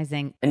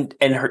traumatizing. And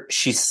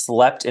she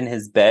slept in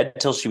his bed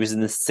till she was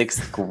in the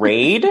 6th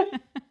grade.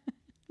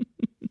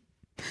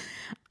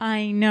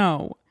 I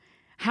know.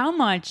 How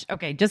much?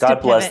 Okay, just God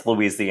to bless pivot,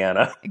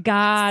 Louisiana.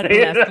 God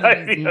bless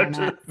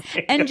Louisiana.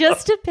 And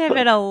just to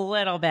pivot a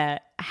little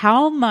bit,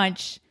 how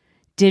much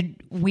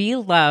did we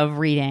love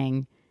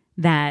reading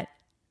that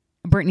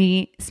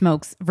Britney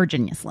smokes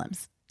Virginia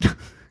Slims?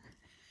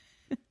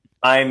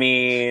 I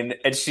mean,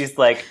 and she's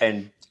like,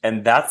 and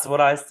that's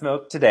what I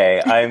smoked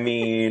today. I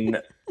mean,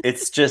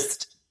 it's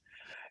just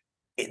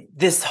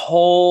this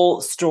whole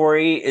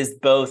story is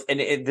both, and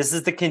this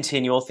is the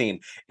continual theme.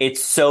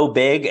 It's so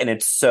big and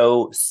it's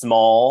so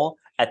small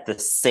at the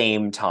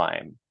same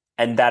time.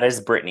 And that is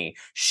Britney.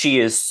 She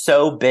is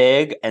so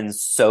big and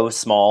so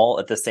small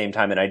at the same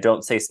time. And I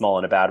don't say small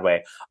in a bad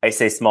way. I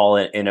say small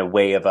in a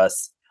way of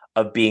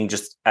being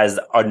just as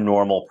a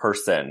normal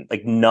person,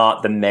 like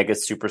not the mega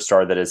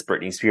superstar that is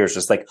Britney Spears,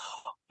 just like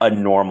a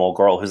normal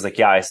girl who's like,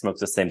 yeah, I smoke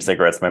the same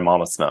cigarettes my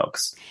mama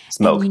smoked.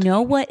 And you know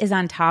what is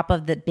on top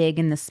of the big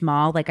and the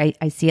small? Like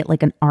I see it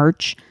like an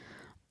arch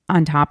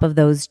on top of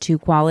those two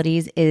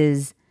qualities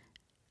is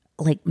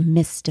like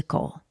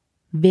mystical,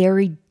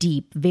 very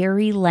deep,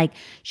 very like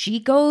she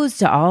goes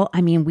to all,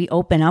 I mean, we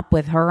open up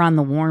with her on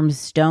the warm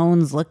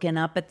stones looking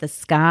up at the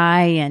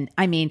sky. And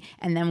I mean,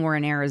 and then we're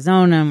in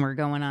Arizona and we're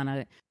going on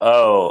a.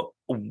 Oh,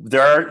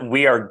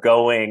 we are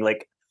going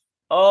like,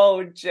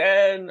 oh,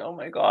 Jen, oh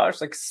my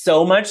gosh, like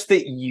so much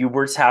that you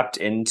were tapped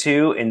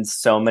into in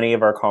so many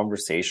of our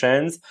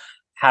conversations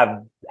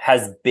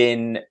has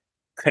been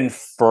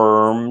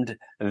confirmed,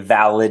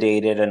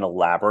 validated, and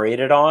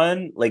elaborated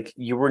on. Like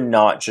you were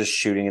not just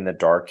shooting in the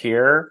dark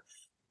here.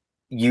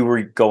 You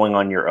were going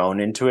on your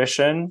own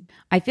intuition.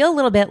 I feel a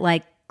little bit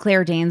like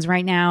Claire Danes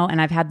right now,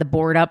 and I've had the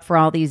board up for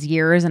all these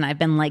years, and I've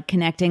been like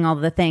connecting all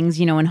the things,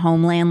 you know, in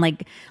Homeland,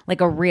 like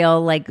a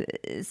real like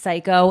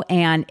psycho,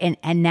 and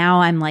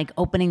now I'm like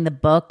opening the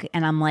book,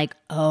 and I'm like,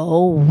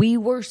 oh, we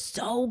were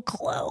so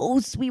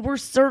close, we were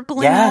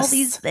circling all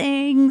these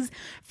things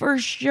for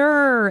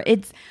sure.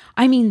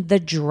 I mean,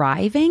 the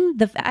driving,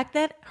 the fact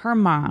that her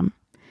mom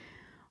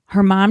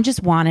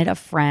just wanted a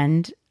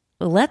friend.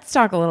 Let's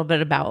talk a little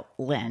bit about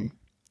Lynn.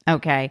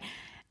 Okay,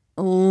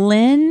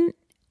 Lynn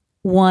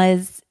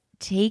was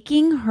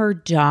taking her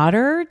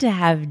daughter to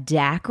have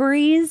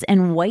daiquiris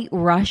and White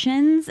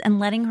Russians and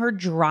letting her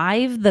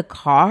drive the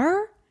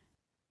car?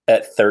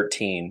 At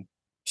 13.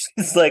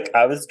 She's like,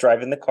 I was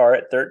driving the car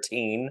at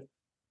 13,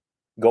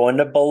 going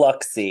to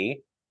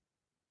Biloxi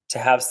to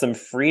have some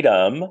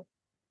freedom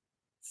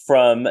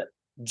from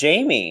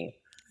Jamie.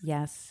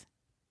 Yes.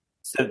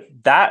 So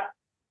that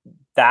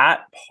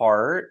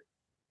part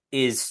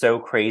is so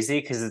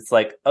crazy because it's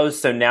like, oh,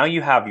 so now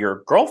you have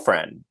your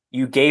girlfriend.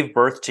 You gave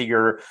birth to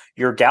your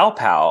gal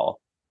pal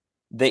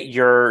that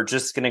you're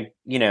just gonna,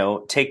 you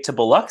know, take to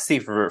Biloxi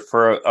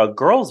for a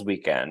girls'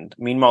 weekend.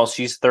 Meanwhile,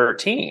 she's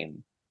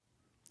 13.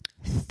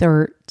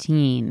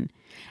 13.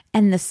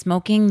 And the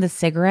smoking the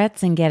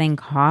cigarettes and getting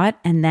caught,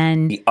 and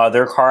then the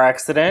other car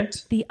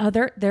accident.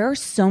 There are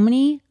so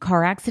many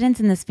car accidents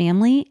in this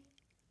family.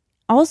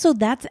 Also,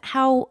 that's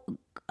how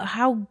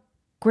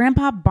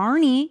Grandpa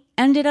Barney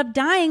ended up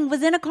dying,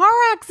 was in a car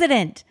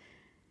accident.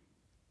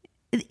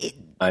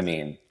 I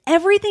mean,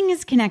 everything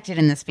is connected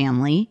in this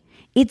family.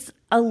 It's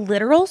a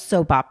literal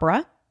soap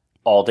opera.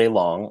 All day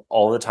long,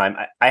 all the time.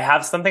 I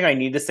have something I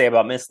need to say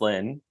about Miss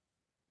Lynn.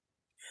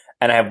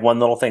 And I have one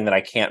little thing that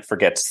I can't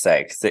forget to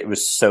say because it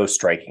was so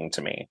striking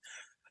to me.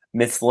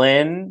 Miss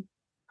Lynn,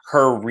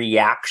 her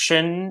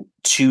reaction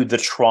to the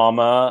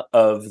trauma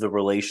of the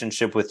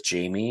relationship with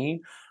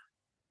Jamie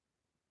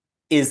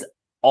is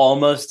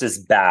almost as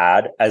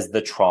bad as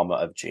the trauma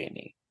of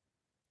Jamie.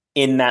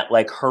 In that,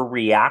 like, her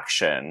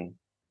reaction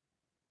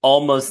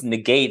almost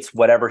negates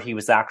whatever he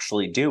was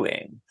actually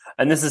doing.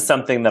 And this is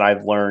something that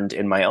I've learned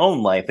in my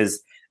own life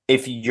is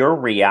if your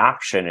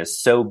reaction is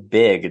so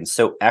big and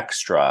so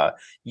extra,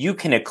 you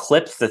can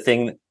eclipse the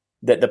thing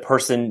that the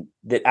person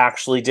that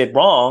actually did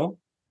wrong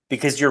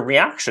because your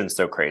reaction's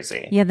so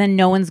crazy. Yeah, then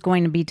no one's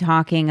going to be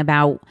talking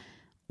about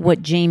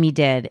what Jamie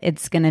did.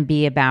 It's going to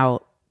be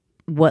about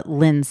what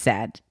Lynn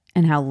said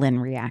and how Lynn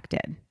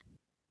reacted.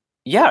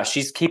 Yeah,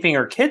 she's keeping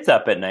her kids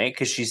up at night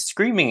because she's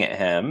screaming at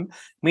him.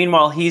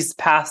 Meanwhile, he's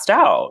passed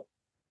out.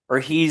 Or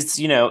he's,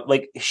 you know,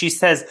 like she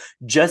says,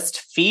 just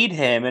feed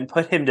him and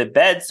put him to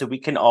bed so we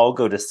can all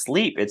go to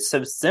sleep. It's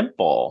so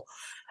simple.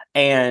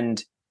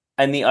 And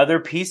the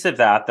other piece of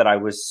that I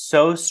was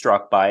so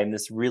struck by, and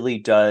this really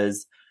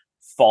does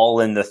fall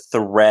in the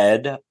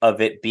thread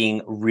of it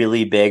being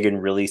really big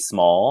and really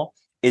small,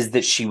 is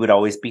that she would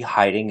always be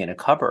hiding in a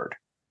cupboard.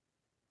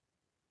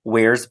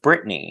 Where's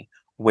Britney?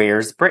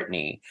 where's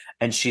Brittany?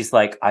 And she's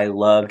like, I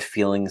loved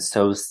feeling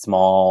so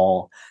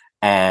small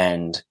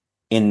and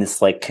in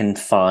this like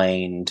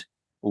confined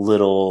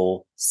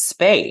little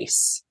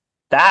space.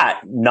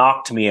 That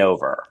knocked me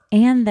over.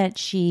 And that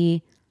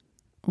she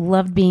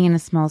loved being in a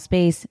small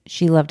space.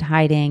 She loved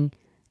hiding.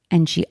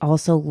 And she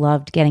also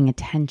loved getting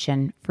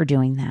attention for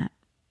doing that.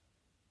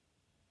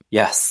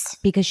 Yes.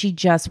 Because she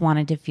just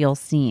wanted to feel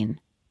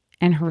seen.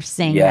 And her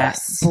saying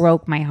Yes. that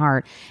broke my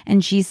heart.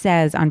 And she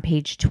says on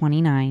page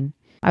 29,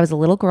 I was a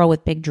little girl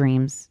with big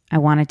dreams. I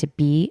wanted to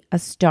be a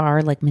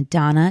star like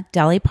Madonna,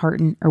 Dolly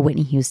Parton, or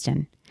Whitney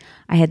Houston.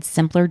 I had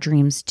simpler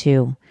dreams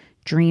too.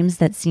 Dreams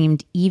that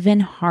seemed even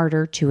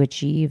harder to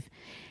achieve.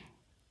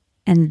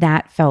 And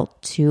that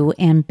felt too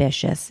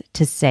ambitious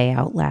to say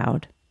out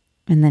loud.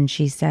 And then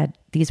she said,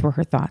 these were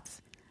her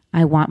thoughts.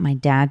 I want my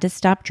dad to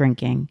stop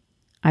drinking.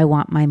 I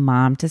want my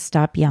mom to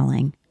stop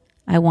yelling.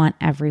 I want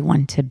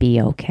everyone to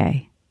be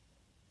okay.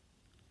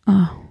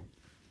 Oh.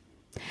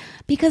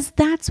 Because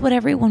that's what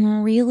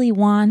everyone really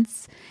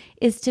wants,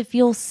 is to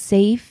feel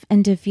safe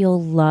and to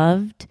feel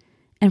loved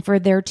and for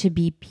there to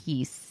be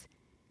peace.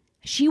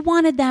 She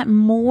wanted that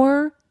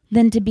more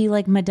than to be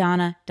like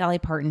Madonna, Dolly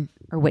Parton,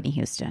 or Whitney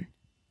Houston.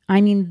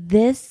 I mean,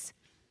 this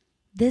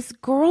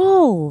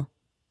girl,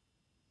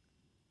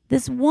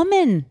 this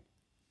woman.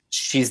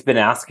 She's been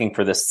asking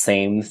for the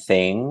same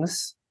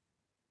things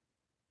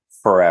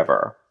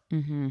forever.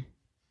 Mm-hmm.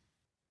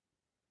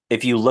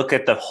 If you look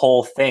at the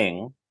whole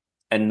thing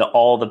and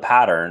all the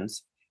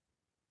patterns,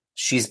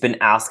 she's been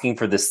asking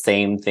for the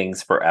same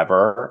things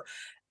forever.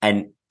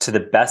 And to the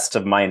best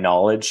of my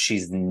knowledge,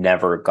 she's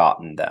never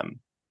gotten them.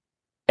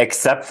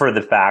 Except for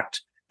the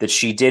fact that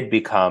she did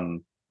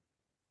become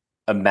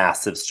a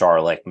massive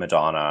star like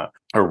Madonna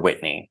or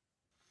Whitney.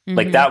 Mm-hmm.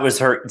 Like that was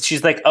her.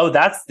 She's like, oh,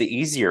 that's the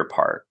easier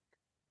part.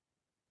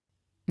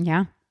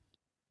 Yeah.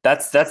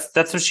 That's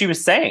what she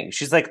was saying.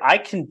 She's like, I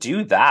can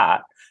do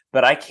that,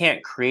 but I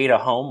can't create a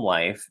home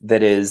life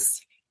that is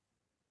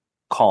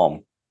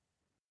calm.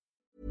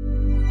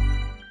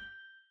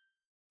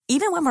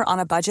 Even when we're on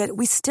a budget,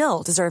 we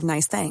still deserve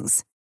nice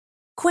things.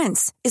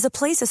 Quince is a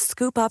place to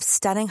scoop up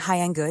stunning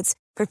high-end goods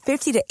for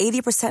 50 to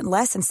 80%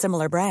 less than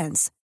similar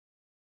brands.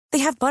 They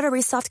have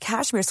buttery soft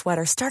cashmere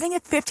sweaters starting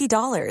at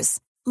 $50,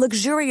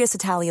 luxurious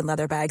Italian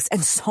leather bags,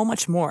 and so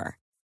much more.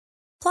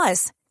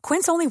 Plus,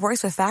 Quince only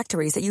works with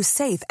factories that use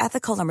safe,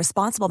 ethical, and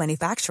responsible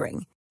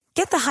manufacturing.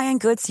 Get the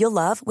high-end goods you'll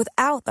love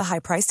without the high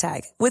price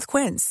tag with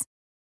Quince.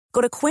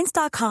 Go to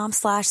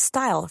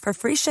quince.com/style for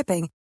free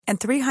shipping and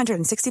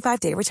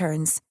 365-day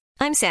returns.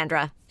 I'm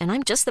Sandra, and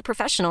I'm just the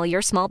professional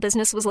your small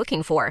business was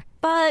looking for.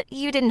 But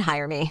you didn't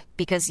hire me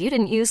because you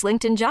didn't use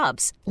LinkedIn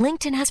Jobs.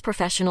 LinkedIn has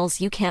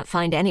professionals you can't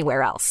find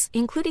anywhere else,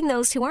 including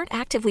those who aren't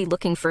actively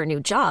looking for a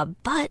new job,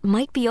 but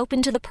might be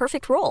open to the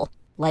perfect role,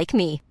 like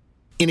me.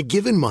 In a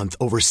given month,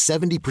 over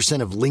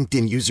 70% of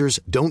LinkedIn users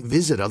don't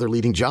visit other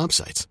leading job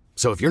sites.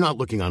 So if you're not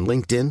looking on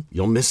LinkedIn,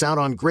 you'll miss out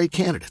on great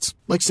candidates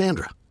like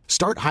Sandra.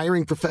 Start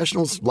hiring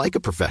professionals like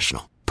a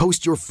professional.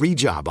 Post your free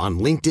job on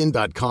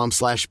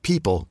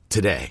linkedin.com/people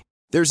today.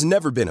 There's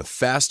never been a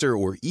faster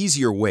or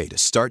easier way to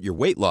start your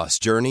weight loss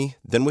journey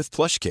than with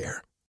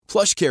PlushCare.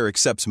 PlushCare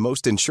accepts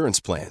most insurance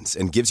plans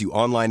and gives you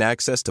online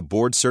access to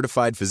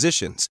board-certified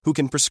physicians who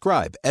can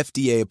prescribe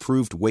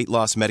FDA-approved weight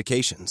loss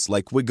medications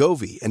like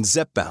Wegovy and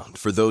Zepbound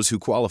for those who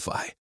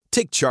qualify.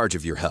 Take charge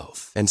of your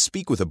health and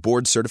speak with a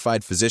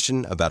board-certified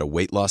physician about a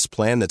weight loss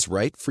plan that's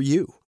right for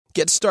you.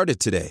 Get started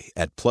today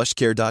at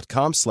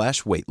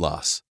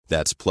plushcare.com/weight-loss.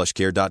 That's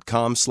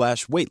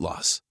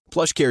plushcare.com/weight-loss.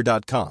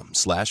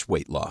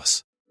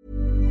 plushcare.com/weight-loss.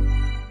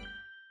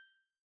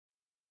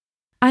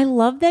 I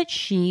love that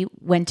she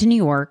went to New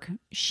York.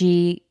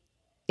 She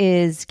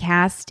is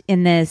cast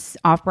in this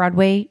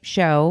off-Broadway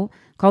show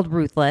called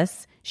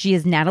Ruthless. She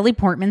is Natalie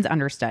Portman's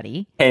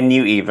understudy. Can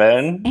you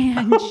even?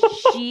 And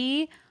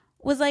she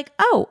was like,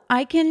 oh,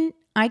 I can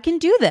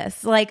do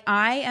this. Like,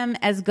 I am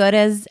as good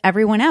as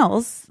everyone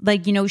else.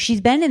 Like, you know,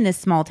 she's been in this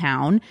small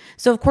town.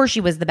 So, of course,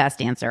 she was the best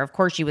dancer. Of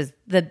course, she was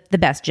the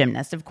best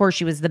gymnast. Of course,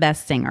 she was the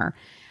best singer.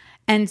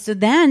 And so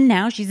then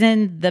now she's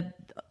in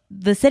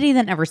the city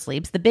that never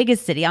sleeps, the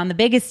biggest city on the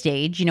biggest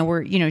stage, you know,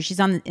 where, you know, she's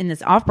in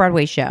this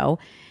off-Broadway show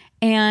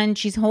and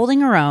she's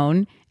holding her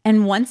own.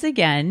 And once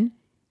again,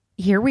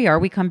 here we are.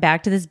 We come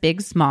back to this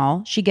big,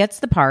 small. She gets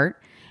the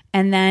part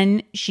and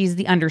then she's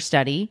the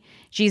understudy.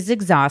 She's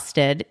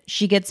exhausted.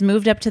 She gets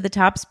moved up to the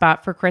top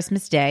spot for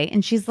Christmas Day.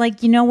 And she's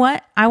like, you know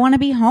what? I want to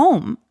be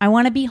home. I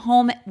want to be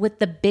home with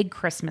the big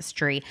Christmas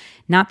tree,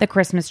 not the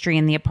Christmas tree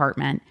in the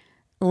apartment.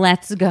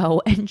 Let's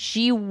go. And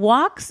she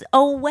walks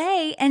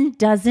away and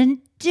doesn't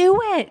do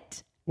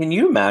it. Can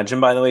you imagine,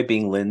 by the way,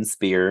 being Lynn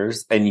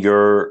Spears and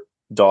your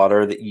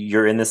daughter, that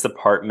you're in this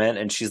apartment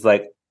and she's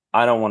like,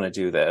 I don't want to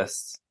do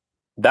this.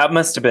 That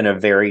must have been a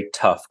very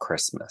tough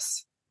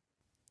Christmas.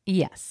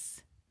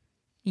 Yes.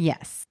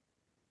 Yes.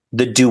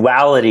 The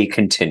duality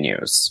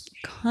continues.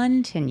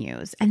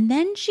 And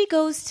then she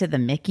goes to the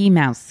Mickey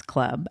Mouse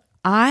Club.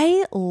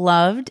 I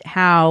loved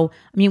how,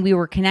 I mean, we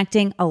were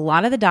connecting a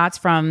lot of the dots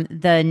from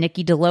the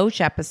Nikki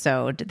DeLoach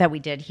episode that we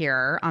did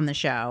here on the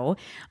show.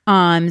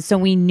 So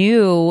we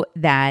knew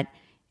that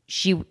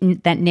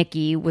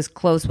Nikki was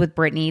close with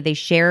Brittany. They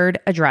shared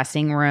a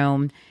dressing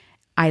room.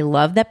 I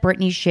love that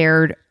Brittany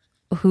shared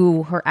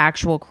who her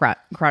actual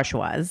crush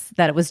was,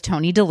 that it was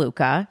Tony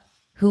DeLuca,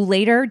 who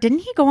later, didn't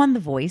he go on The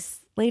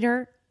Voice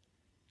later?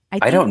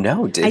 I don't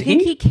know. Did he? I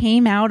think he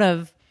came out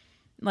of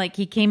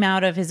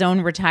his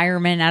own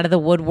retirement, out of the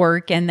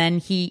woodwork, and then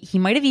he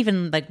might have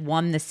even like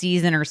won the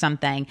season or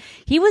something.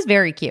 He was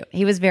very cute.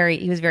 He was very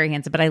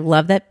handsome. But I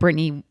love that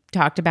Brittany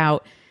talked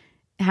about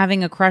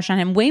having a crush on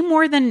him way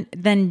more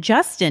than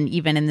Justin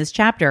even in this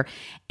chapter.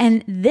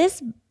 And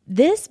this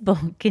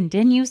book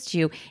continues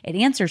to, it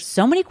answers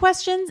so many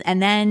questions, and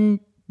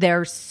then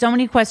there's so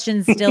many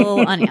questions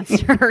still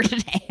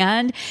unanswered.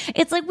 And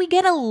it's like we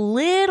get a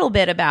little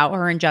bit about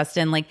her and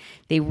Justin. Like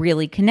they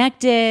really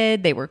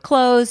connected. They were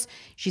close.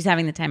 She's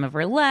having the time of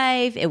her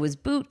life. It was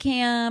boot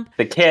camp.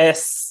 The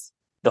kiss,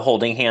 the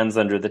holding hands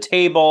under the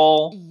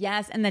table.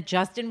 Yes. And that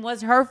Justin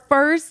was her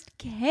first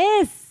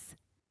kiss.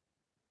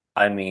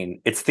 I mean,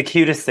 it's the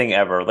cutest thing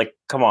ever. Like,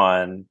 come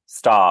on,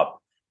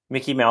 stop.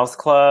 Mickey Mouse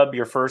Club,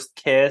 your first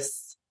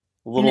kiss,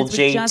 little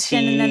JT.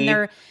 Justin, and then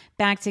they're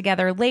back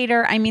together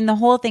later. I mean, the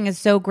whole thing is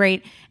so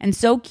great and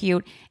so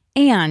cute.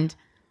 And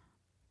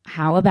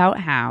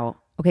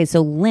okay,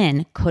 so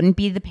Lynn couldn't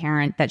be the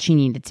parent that she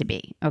needed to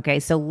be. Okay,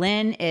 so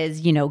Lynn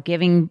is,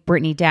 giving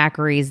Brittany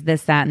daiquiris,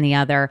 this, that, and the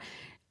other.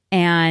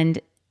 And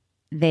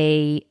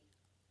they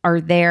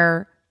are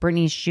there.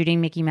 Brittany's shooting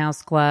Mickey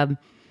Mouse Club.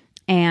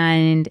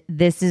 And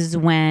this is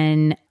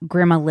when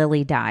Grandma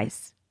Lily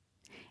dies.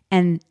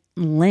 And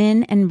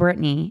Lynn and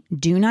Brittany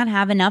do not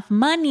have enough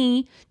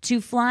money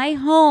to fly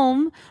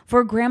home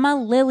for Grandma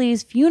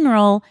Lily's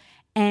funeral.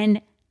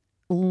 And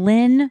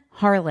Lynn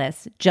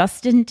Harless,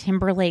 Justin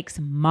Timberlake's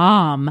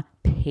mom,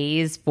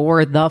 pays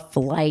for the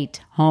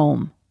flight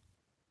home.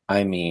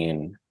 I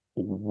mean,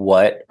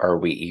 what are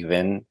we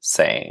even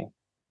saying?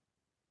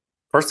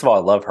 First of all,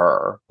 I love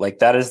her. Like,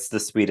 that is the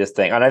sweetest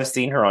thing. And I've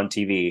seen her on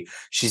TV.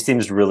 She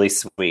seems really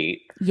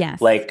sweet.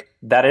 Yes. Like,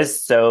 that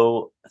is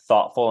so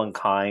thoughtful and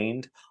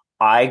kind.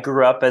 I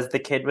grew up as the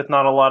kid with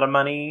not a lot of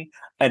money,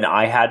 and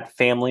I had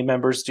family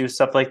members do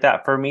stuff like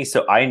that for me.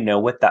 So I know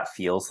what that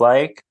feels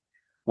like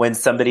when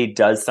somebody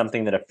does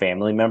something that a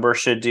family member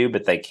should do,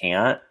 but they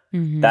can't.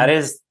 Mm-hmm. That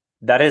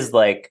is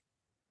like,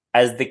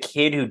 as the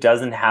kid who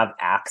doesn't have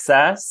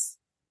access,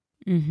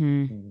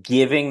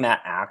 giving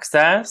that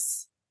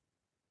access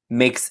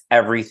makes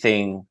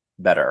everything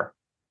better.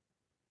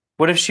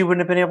 What if she wouldn't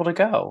have been able to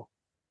go?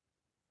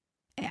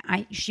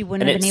 She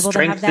wouldn't have been able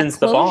to have that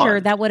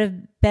closure. That would have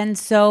been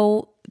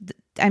so,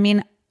 I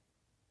mean,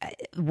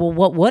 well,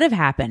 what would have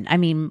happened? I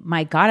mean,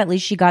 my God, at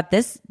least she got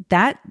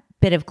that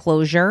bit of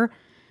closure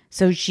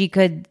so she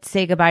could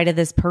say goodbye to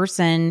this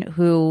person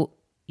who,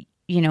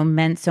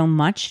 meant so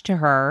much to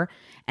her.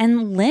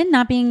 And Lynn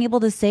not being able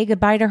to say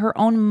goodbye to her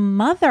own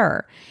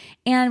mother.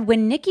 And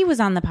when Nikki was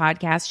on the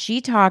podcast,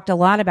 she talked a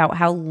lot about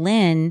how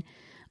Lynn,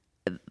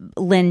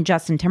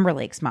 Justin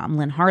Timberlake's mom,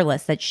 Lynn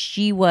Harless, that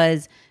she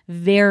was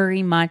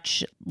very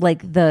much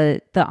like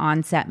the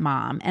onset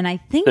mom. And I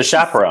think the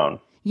chaperone.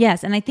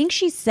 Yes. And I think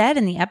she said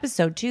in the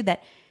episode too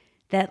that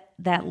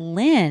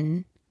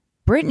Lynn,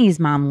 Brittany's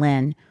mom,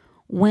 Lynn,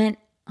 went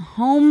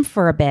home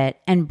for a bit,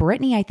 and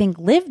Brittany, I think,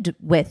 lived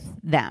with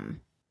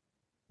them.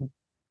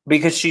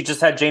 Because she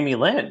just had Jamie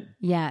Lynn.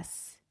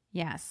 Yes.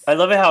 I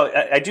love it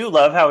I do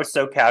love how it's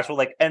so casual.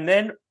 Like, and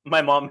then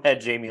my mom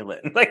had Jamie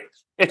Lynn. Like,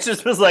 it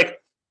just was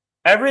like,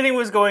 everything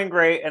was going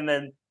great. And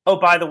then, oh,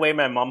 by the way,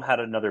 my mom had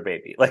another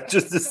baby. Like,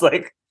 just this,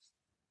 like,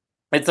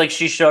 it's like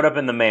she showed up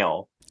in the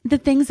mail. The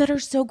things that are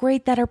so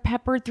great that are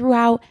peppered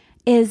throughout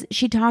is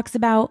she talks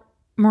about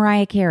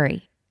Mariah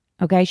Carey.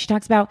 Okay. She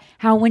talks about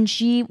how when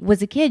she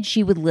was a kid,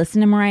 she would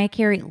listen to Mariah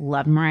Carey,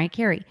 loved Mariah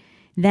Carey.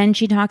 Then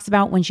she talks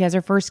about when she has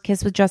her first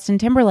kiss with Justin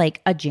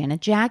Timberlake, a Janet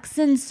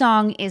Jackson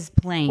song is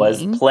playing.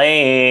 Was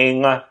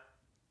playing.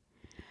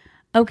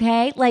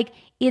 Okay. Like,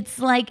 it's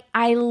like,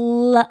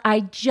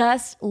 I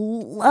just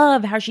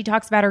love how she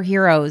talks about her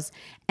heroes.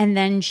 And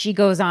then she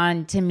goes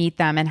on to meet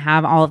them and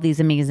have all of these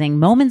amazing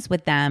moments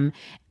with them.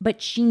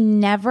 But she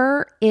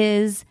never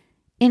is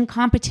in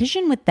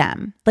competition with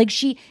them.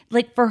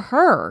 Like for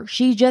her,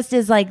 she just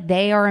is like,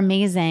 they are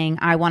amazing.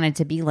 I wanted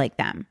to be like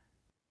them.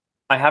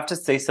 I have to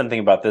say something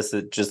about this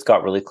that just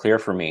got really clear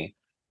for me.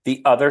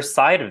 The other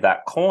side of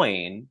that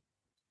coin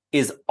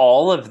is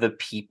all of the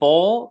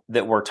people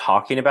that we're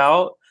talking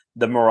about,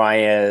 the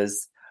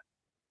Mariahs,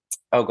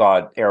 oh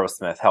God,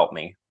 Aerosmith, help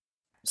me.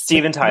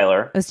 Steven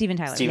Tyler. Oh, Steven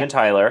Tyler. Steven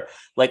Tyler.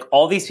 Like,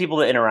 all these people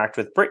that interact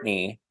with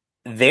Brittany,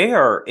 they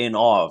are in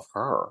awe of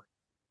her.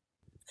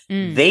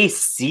 They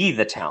see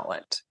the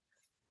talent.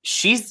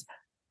 She's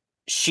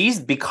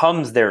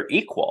becomes their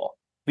equal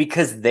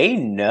because they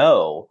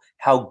know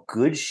how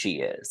good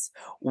she is.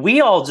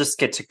 We all just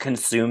get to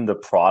consume the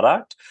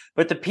product,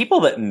 but the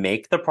people that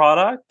make the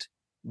product,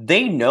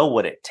 they know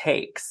what it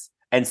takes.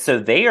 And so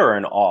they are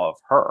in awe of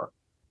her.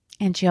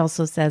 And she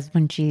also says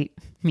when she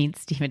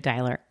meets Steven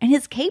Tyler, and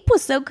his cape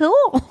was so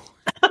cool.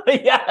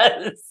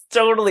 Yes,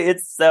 totally.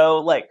 It's so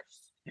like,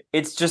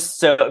 it's just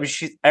so, I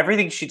mean,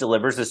 everything she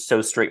delivers is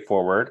so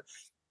straightforward.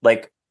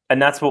 Like,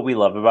 and that's what we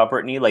love about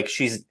Brittany. Like,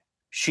 she's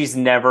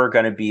never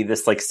going to be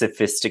this like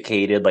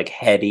sophisticated, like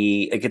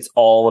heady, like it's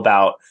all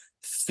about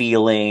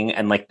feeling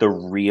and like the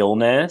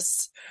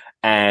realness.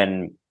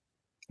 And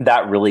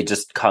that really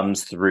just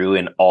comes through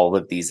in all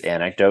of these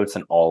anecdotes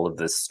and all of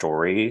this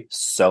story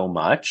so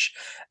much.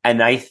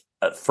 And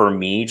for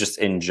me, just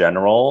in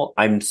general,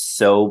 I'm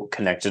so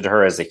connected to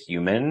her as a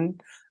human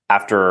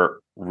after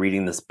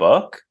reading this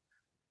book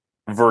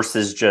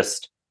versus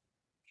just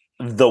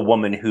the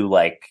woman who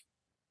like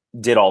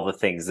did all the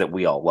things that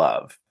we all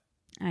love.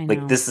 I know.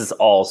 Like, this is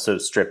all so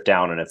stripped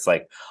down, and it's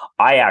like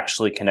I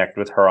actually connect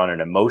with her on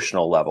an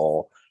emotional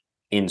level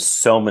in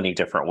so many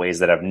different ways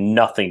that have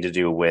nothing to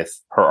do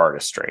with her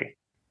artistry.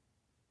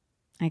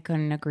 I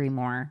couldn't agree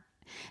more.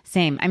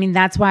 Same. I mean,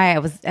 that's why I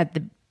was at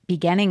the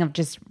beginning of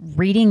just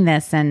reading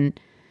this, and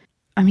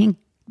I mean,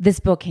 this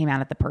book came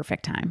out at the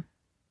perfect time.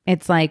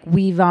 It's like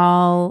we've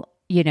all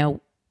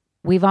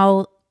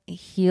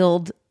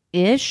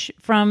healed-ish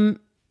from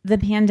the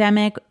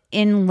pandemic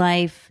in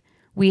life.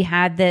 We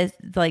had this,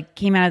 like,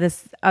 came out of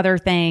this other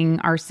thing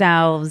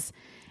ourselves.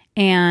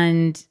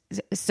 And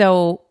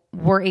so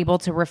we're able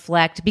to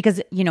reflect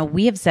because,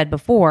 we have said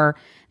before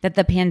that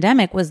the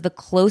pandemic was the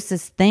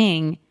closest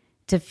thing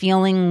to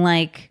feeling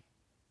like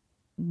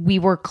we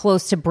were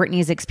close to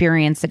Brittany's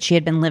experience that she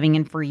had been living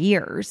in for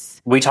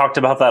years. We talked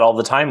about that all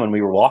the time when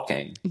we were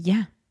walking.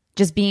 Yeah.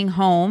 Just being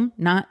home,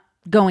 not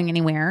going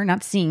anywhere,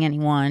 not seeing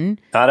anyone.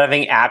 Not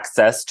having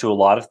access to a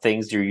lot of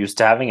things you're used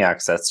to having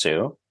access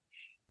to.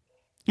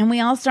 And we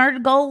all started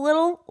to go a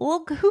little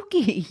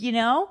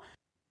kooky,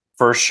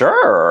 For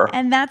sure.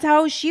 And that's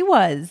how she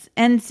was.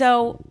 And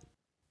so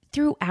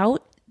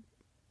throughout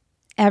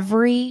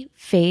every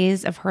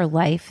phase of her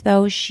life,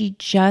 though, she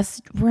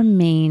just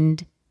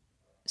remained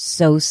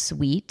so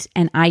sweet.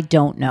 And I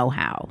don't know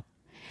how.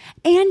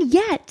 And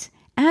yet,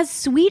 as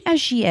sweet as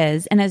she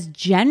is and as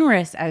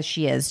generous as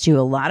she is to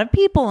a lot of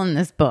people in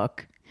this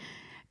book,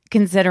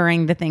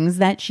 considering the things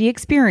that she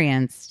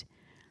experienced,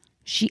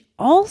 she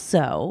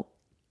also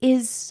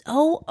is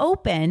so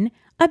open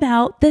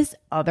about this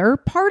other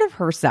part of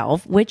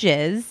herself, which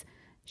is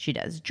she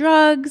does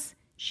drugs,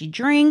 she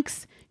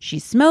drinks, she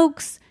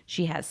smokes,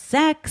 she has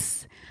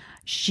sex.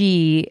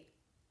 She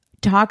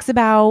talks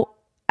about,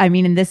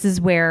 and this is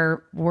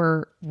where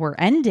we're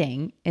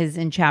ending, is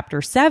in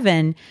chapter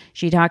 7.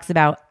 She talks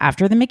about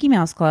after the Mickey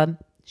Mouse Club,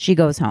 she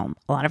goes home.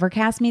 A lot of her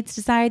castmates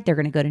decide they're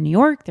going to go to New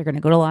York. They're going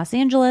to go to Los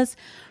Angeles.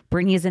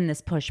 Brittany is in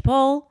this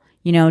push-pull.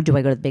 Do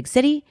I go to the big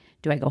city?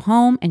 Do I go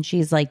home? And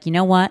she's like, you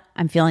know what?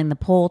 I'm feeling the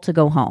pull to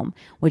go home,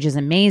 which is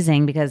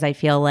amazing because I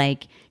feel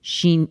like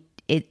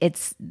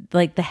it's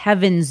like the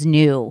heavens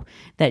knew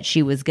that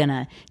she was going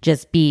to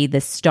just be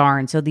the star.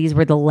 And so these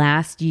were the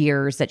last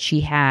years that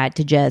she had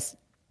to just,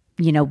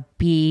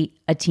 be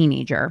a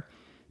teenager.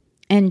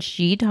 And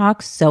she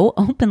talks so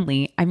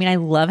openly. I mean, I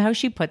love how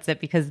she puts it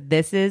because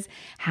this is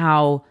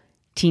how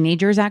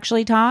teenagers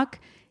actually talk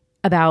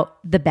about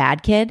the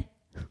bad kid.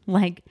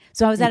 Like,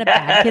 so I was at a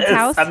bad kid's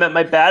house. I'm at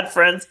my bad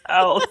friend's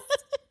house.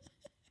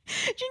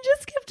 She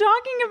just kept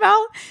talking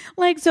about,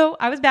 like, so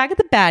I was back at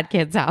the bad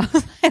kid's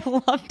house. I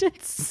loved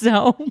it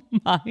so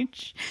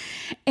much.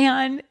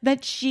 And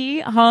that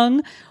she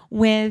hung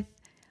with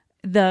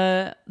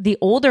the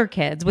older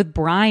kids, with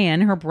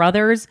Brian, her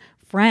brother's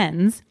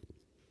friends,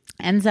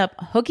 ends up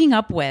hooking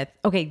up with.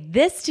 Okay,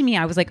 this to me,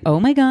 I was like, oh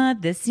my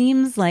God, this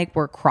seems like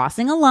we're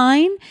crossing a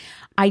line.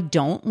 I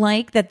don't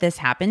like that this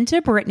happened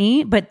to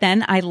Brittany, but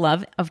then I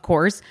love, of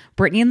course,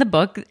 Brittany in the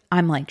book.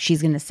 I'm like,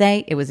 she's going to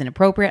say it was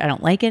inappropriate. I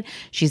don't like it.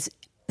 She's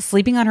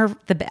sleeping on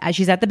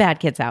she's at the bad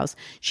kid's house.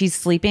 She's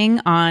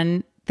sleeping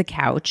on the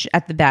couch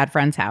at the bad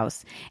friend's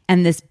house.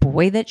 And this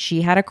boy that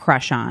she had a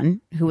crush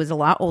on, who was a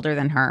lot older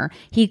than her,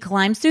 he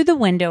climbs through the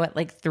window at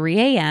like 3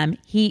 a.m.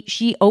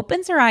 She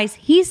opens her eyes.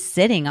 He's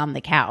sitting on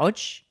the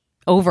couch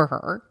over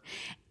her,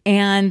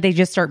 and they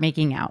just start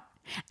making out.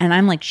 And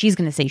I'm like, she's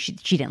going to say she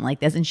didn't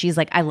like this. And she's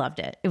like, I loved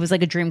it. It was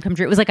like a dream come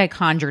true. It was like I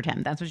conjured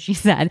him. That's what she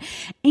said.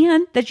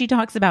 And that she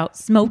talks about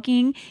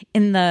smoking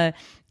in the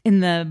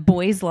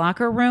boys'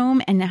 locker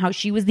room and how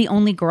she was the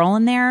only girl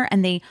in there.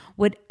 And the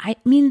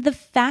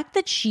fact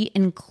that she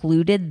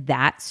included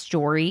that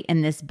story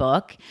in this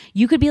book,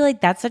 you could be like,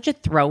 that's such a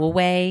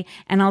throwaway.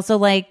 And also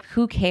like,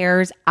 who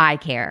cares? I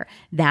care.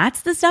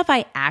 That's the stuff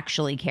I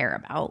actually care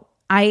about.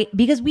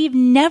 Because we've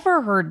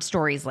never heard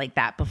stories like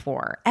that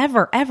before,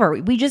 ever.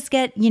 We just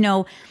get,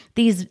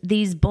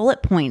 these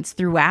bullet points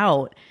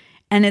throughout.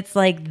 And it's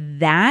like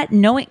that,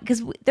 knowing,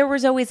 because there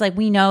was always like,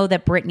 we know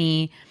that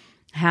Brittany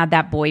had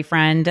that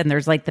boyfriend, and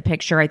there's like the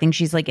picture, I think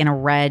she's like in a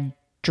red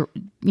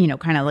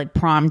kind of like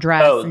prom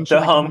dress. Oh, and she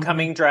the went to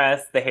homecoming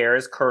dress. The hair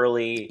is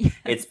curly. Yes.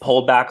 It's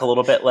pulled back a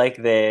little bit like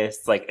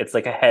this. Like it's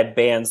like a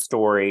headband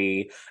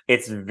story.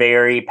 It's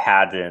very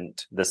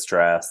pageant, this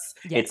dress.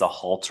 Yes. It's a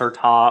halter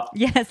top.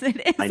 Yes,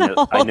 it is.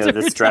 I know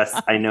this dress.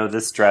 I know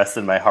this dress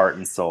in my heart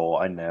and soul.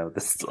 I know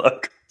this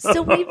look.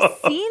 So we've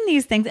seen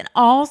these things. And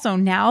also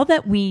now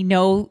that we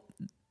know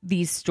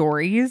these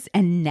stories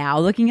and now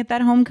looking at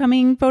that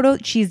homecoming photo,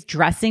 she's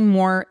dressing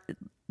more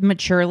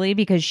maturely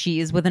because she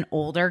is with an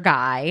older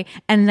guy,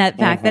 and that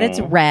fact that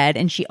it's red,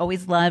 and she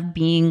always loved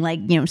being like,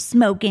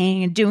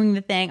 smoking and doing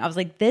the thing. I was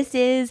like, this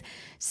is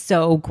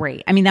so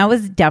great. I mean, that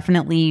was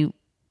definitely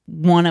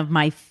one of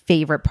my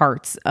favorite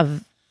parts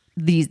of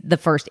the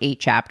first 8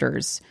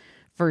 chapters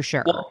for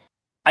sure. Well,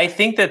 I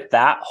think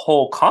that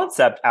whole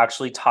concept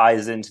actually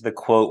ties into the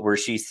quote where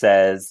she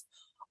says,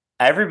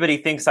 everybody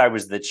thinks I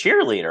was the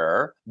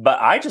cheerleader, but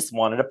I just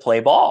wanted to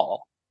play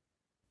ball.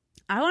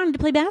 I wanted to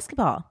play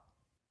basketball.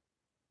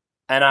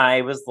 And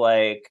I was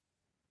like,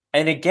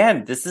 and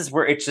again, this is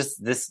where it's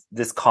just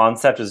this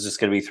concept is just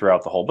going to be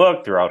throughout the whole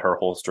book, throughout her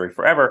whole story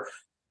forever.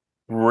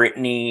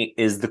 Brittany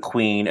is the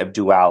queen of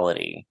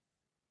duality.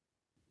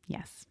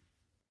 Yes.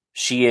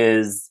 She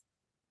is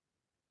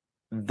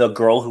the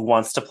girl who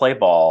wants to play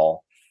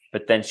ball,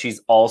 but then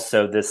she's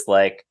also this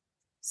but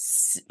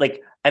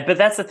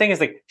that's the thing is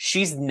like,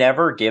 she's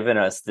never given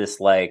us this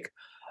like,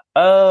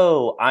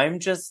 oh, I'm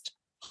just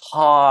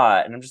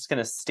hot and I'm just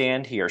gonna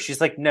stand here.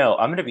 She's like, no,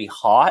 I'm gonna be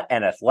hot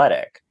and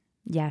athletic.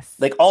 Yes.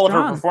 Like all of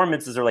her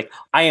performances are like,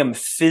 I am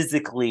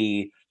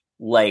physically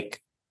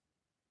like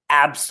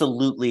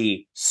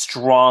absolutely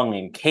strong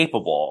and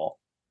capable.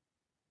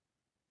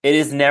 It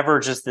is never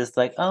just this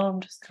like, oh,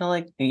 I'm just gonna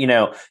like,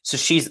 so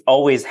she's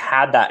always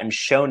had that and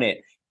shown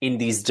it in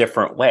these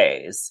different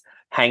ways.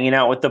 Hanging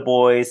out with the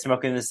boys,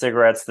 smoking the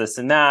cigarettes, this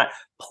and that,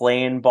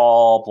 playing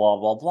ball, blah,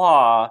 blah,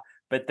 blah.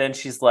 But then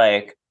she's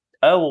like,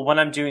 oh, well, when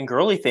I'm doing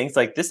girly things,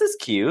 like, this is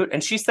cute.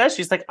 And she says,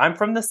 she's like, I'm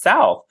from the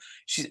South.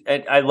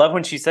 And I love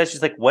when she says,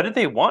 she's like, what did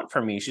they want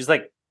from me? She's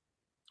like,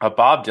 a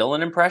Bob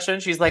Dylan impression.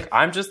 She's like,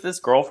 I'm just this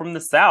girl from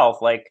the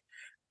South. Like,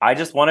 I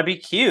just want to be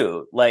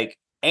cute. Like,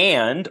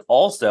 and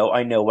also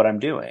I know what I'm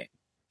doing.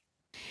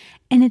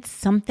 And it's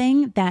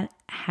something that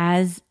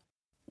has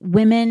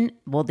women,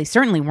 well, they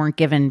certainly weren't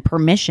given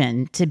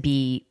permission to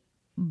be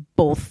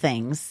both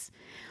things.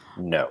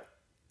 No.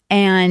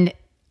 And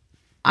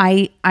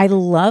I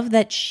love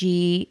that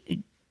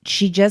she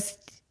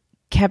just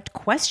kept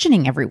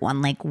questioning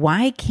everyone. Like,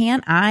 why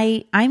can't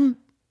I'm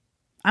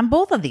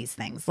both of these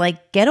things.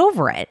 Like, get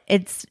over it.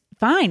 It's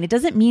fine. It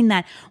doesn't mean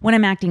that when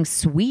I'm acting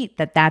sweet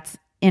that's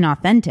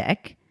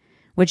inauthentic,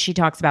 which she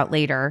talks about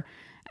later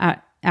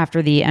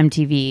after the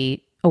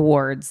MTV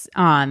Awards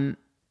and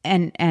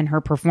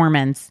her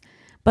performance.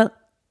 But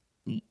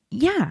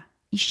yeah,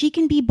 she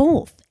can be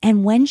both.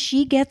 And when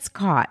she gets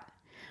caught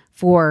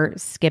for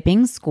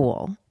skipping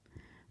school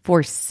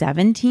for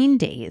 17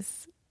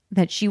 days,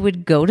 that she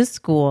would go to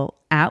school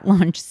at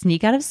lunch,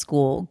 sneak out of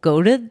school,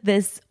 go to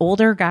this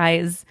older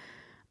guy's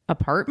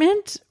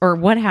apartment or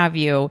what have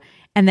you,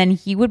 and then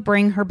he would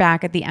bring her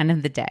back at the end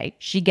of the day.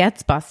 She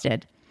gets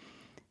busted,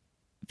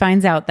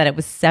 finds out that it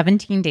was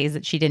 17 days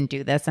that she didn't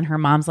do this, and her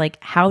mom's like,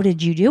 how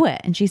did you do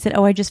it? And she said,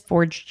 oh, I just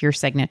forged your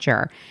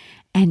signature.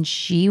 And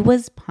she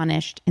was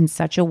punished in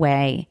such a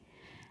way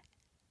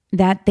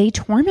that they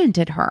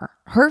tormented her.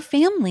 Her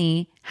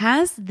family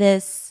has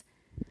this,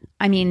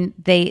 I mean,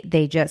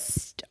 they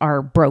just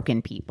are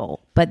broken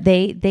people, but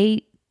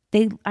I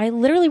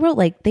literally wrote,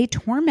 like, they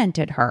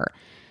tormented her.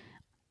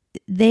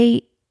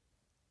 A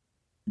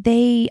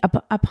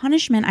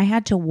punishment, I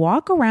had to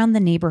walk around the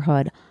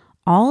neighborhood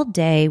all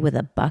day with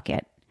a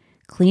bucket,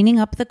 cleaning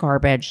up the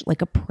garbage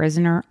like a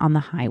prisoner on the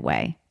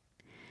highway.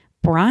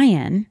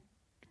 Brian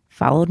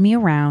followed me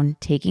around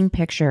taking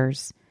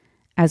pictures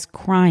as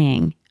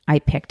crying I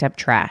picked up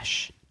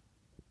trash.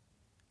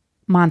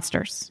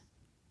 Monsters.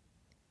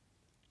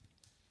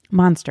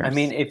 I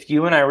mean, if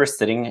you and I were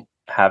sitting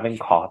having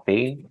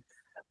coffee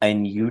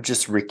and you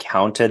just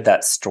recounted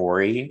that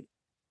story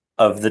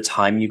of the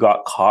time you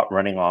got caught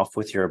running off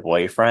with your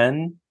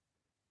boyfriend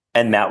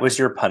and that was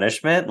your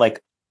punishment,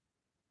 like,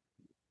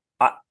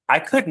 I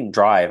couldn't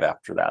drive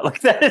after that.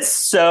 Like, that is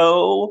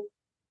so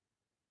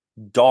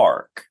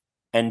dark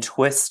and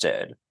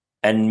twisted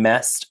and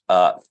messed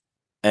up,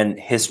 and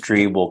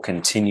history will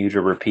continue to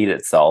repeat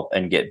itself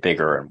and get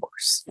bigger and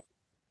worse.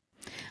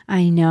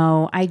 I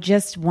know. I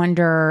just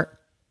wonder,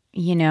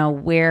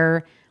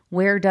 where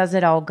does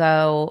it all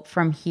go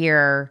from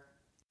here?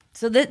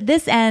 So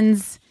this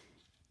ends.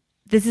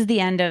 This is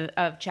the end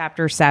of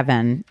chapter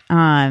 7.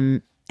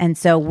 And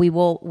so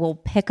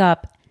we'll pick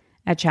up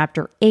at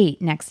chapter 8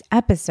 next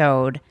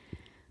episode.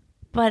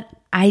 But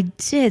I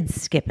did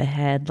skip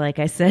ahead, like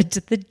I said,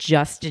 to the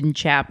Justin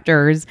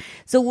chapters.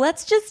 So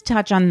let's just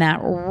touch on that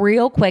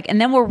real quick. And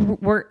then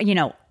we're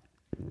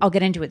I'll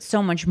get into it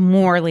so much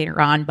more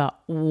later on, but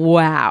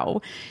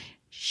wow.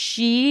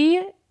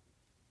 How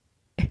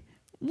do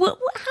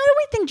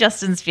we think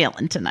Justin's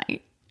feeling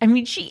tonight? I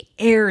mean, she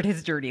aired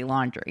his dirty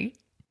laundry.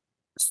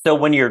 So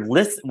when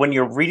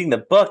you're reading the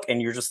book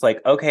and you're just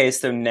like, okay,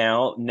 so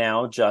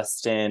now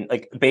Justin,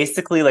 like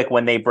basically like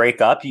when they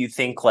break up, you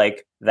think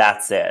like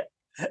that's it.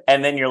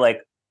 And then you're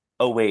like,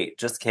 oh wait,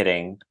 just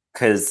kidding,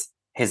 because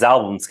his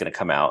album's gonna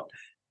come out.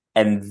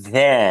 And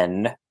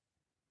then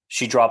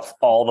she drops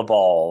all the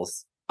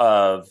balls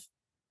of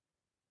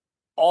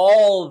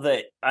all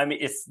the, I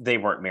mean, they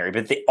weren't married,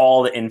 but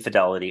all the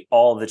infidelity,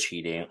 all the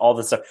cheating, all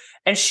the stuff.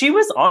 And she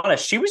was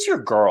honest. She was your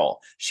girl.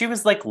 She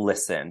was like,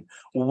 listen,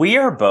 we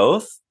are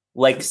both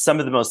like some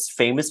of the most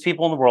famous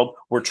people in the world.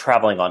 We're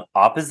traveling on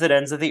opposite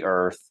ends of the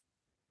earth.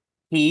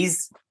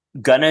 He's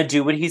gonna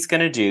do what he's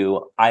gonna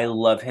do. I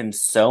love him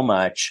so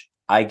much.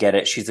 I get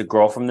it. She's a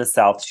girl from the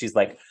South. She's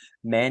like,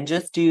 men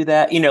just do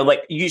that. You know,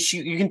 like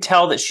you can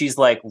tell that she's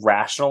like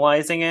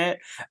rationalizing it.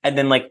 And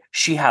then like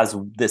she has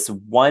this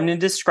one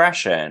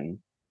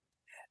indiscretion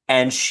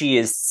and she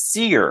is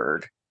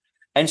seared.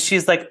 And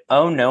she's like,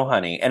 oh no,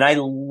 honey. And I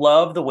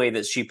love the way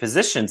that she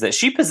positions it.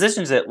 She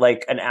positions it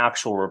like an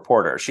actual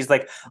reporter. She's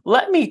like,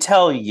 let me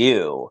tell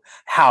you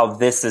how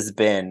this has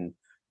been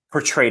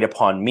portrayed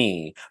upon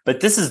me.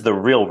 But this is the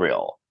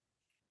real.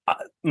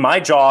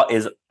 My jaw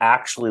is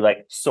actually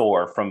like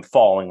sore from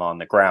falling on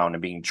the ground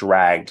and being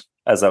dragged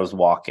as I was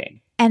walking.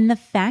 And the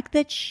fact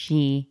that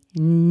she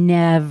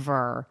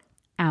never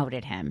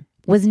outed him,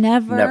 was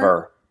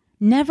never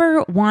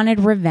wanted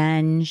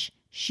revenge.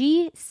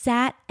 She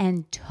sat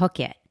and took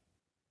it.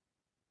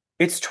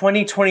 It's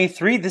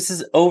 2023. This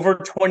is over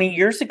 20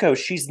 years ago.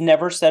 She's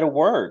never said a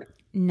word.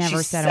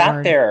 She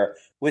sat there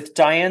with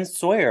Diane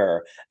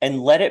Sawyer and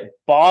let it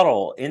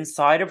bottle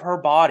inside of her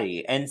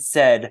body and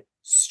said,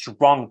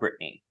 strong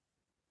Britney.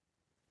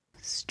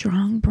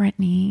 Strong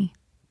Britney.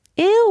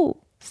 Ew.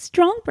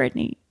 Strong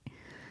Britney.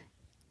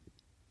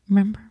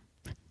 Remember?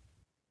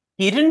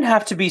 He didn't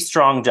have to be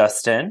strong,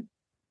 Justin.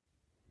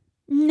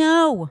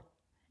 No.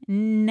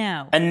 And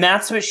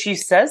that's what she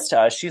says to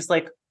us. She's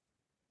like,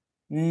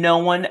 no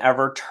one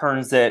ever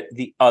turns it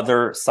the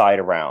other side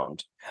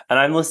around. And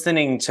I'm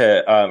listening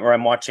to, or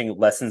I'm watching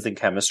Lessons in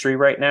Chemistry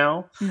right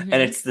now. Mm-hmm.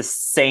 And it's the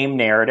same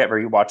narrative. Are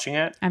you watching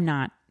it? I'm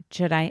not.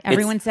 Should I?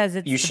 Everyone says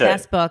it's the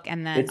best book.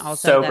 And then it's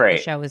also so that great.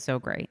 The show is so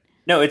great.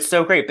 No, it's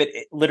so great. But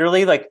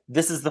literally, like,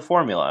 this is the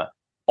formula.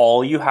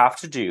 All you have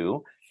to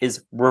do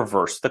is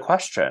reverse the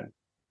question.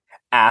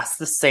 Ask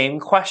the same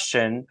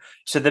question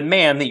to the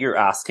man that you're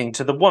asking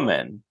to the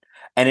woman.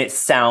 And it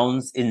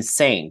sounds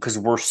insane because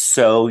we're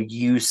so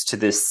used to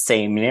this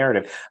same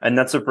narrative. And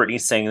that's what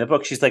Britney's saying in the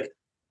book. She's like,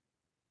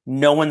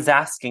 no one's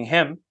asking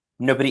him.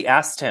 Nobody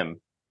asked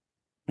him.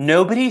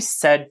 Nobody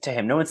said to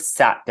him. No one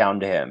sat down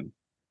to him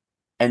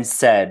and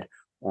said,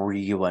 were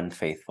you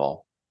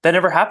unfaithful? That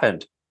never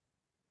happened.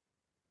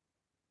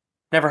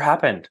 Never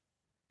happened.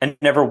 And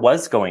never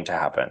was going to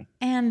happen.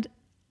 And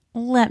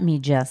let me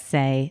just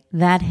say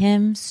that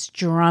him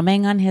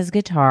strumming on his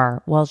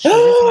guitar while she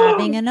was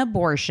having an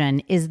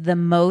abortion is the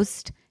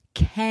most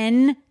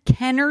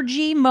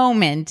Kenergy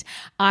moment.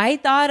 I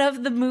thought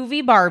of the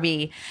movie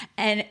Barbie,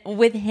 and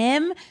with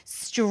him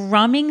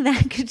strumming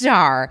that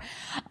guitar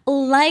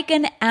like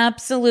an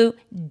absolute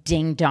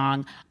ding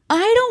dong. I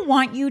don't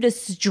want you to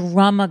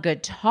strum a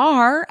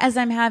guitar as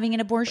I'm having an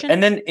abortion.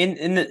 And then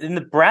in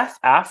the breath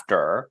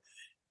after,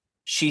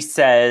 she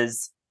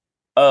says,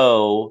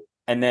 oh,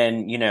 and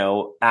then, you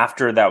know,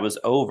 after that was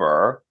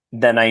over,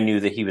 then I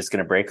knew that he was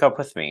going to break up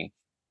with me.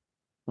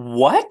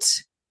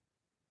 What?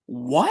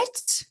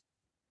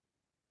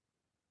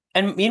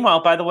 And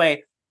meanwhile, by the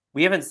way,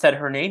 we haven't said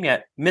her name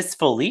yet. Miss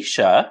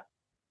Felicia.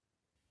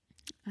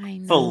 I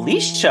know.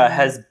 Felicia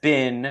has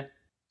been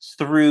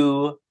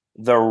through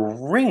the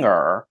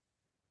ringer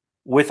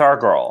with our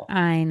girl.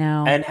 I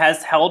know. And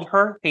has held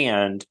her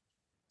hand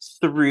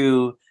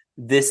through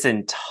this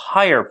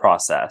entire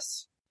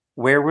process.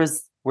 Where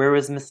was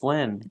Miss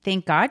Lynn?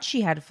 Thank God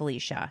she had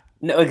Felicia.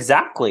 No,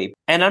 exactly.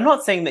 And I'm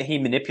not saying that he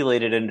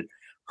manipulated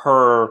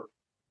her,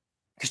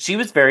 because she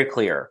was very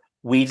clear.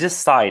 We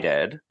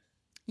decided.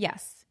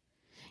 Yes.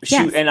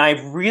 Yes. And I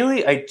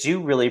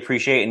do really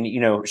appreciate, and,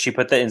 you know, she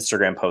put the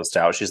Instagram post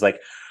out. She's like,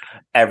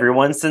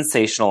 everyone's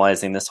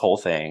sensationalizing this whole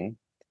thing.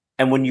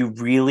 And when you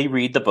really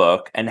read the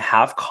book and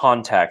have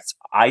context,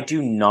 I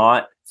do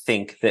not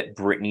think that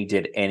Britney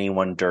did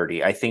anyone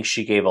dirty. I think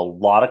she gave a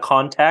lot of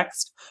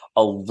context,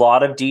 a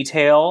lot of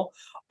detail.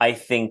 I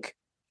think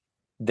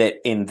that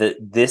in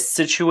this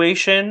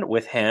situation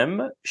with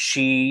him,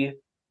 she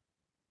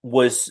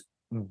was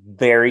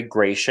very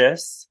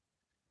gracious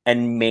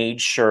and made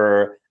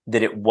sure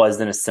that it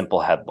wasn't a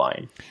simple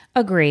headline.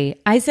 Agree.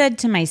 I said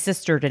to my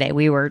sister today,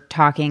 we were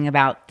talking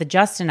about the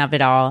Justin of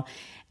it all,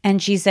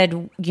 and she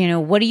said, you know,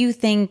 what do you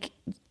think?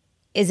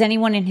 Is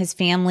anyone in his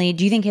family,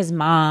 do you think his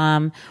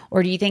mom,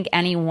 or do you think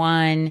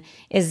anyone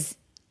is,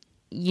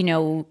 you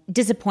know,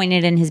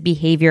 disappointed in his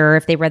behavior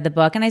if they read the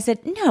book? And I said,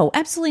 no,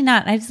 absolutely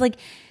not. And I was like,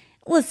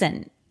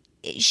 listen,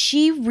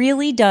 she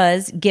really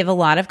does give a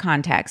lot of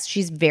context.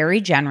 She's very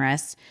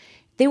generous.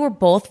 They were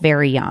both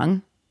very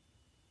young.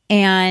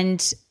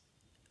 And,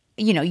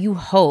 you know, you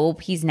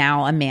hope he's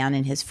now a man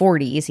in his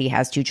 40s. He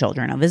has 2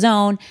 children of his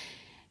own.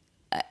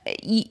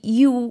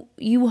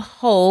 you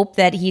hope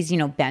that he's,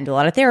 been to a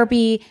lot of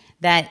therapy,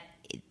 that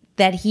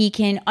he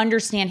can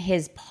understand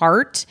his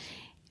part.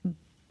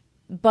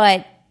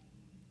 But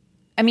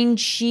I mean,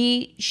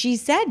 she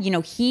said,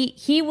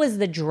 he was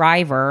the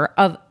driver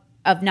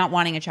of not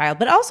wanting a child,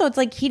 but also it's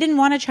like he didn't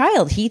want a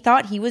child. He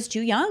thought he was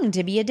too young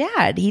to be a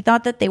dad. He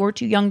thought that they were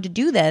too young to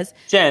do this.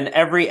 Jen,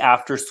 every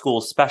after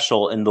school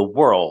special in the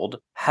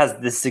world has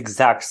this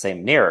exact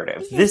same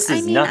narrative. Yes, this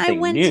is nothing new. I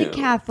went to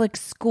Catholic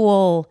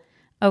school,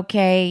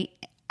 okay,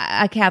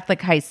 a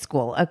Catholic high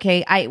school,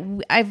 okay.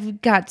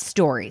 I've got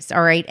stories,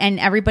 all right, and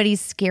everybody's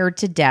scared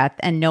to death,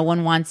 and no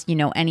one wants,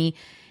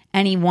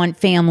 anyone,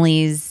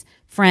 families,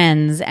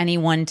 friends,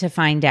 anyone to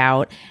find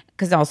out.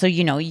 Because also,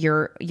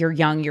 you're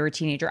young, you're a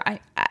teenager.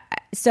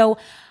 So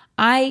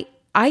I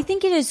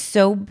think it is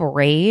so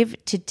brave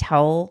to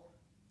tell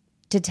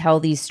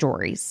these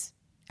stories,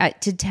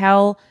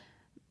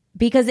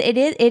 because it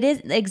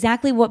is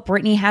exactly what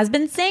Britney has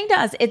been saying to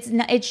us.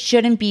 It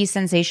shouldn't be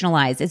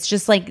sensationalized. It's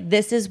just like,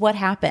 this is what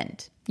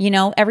happened.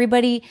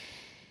 Everybody's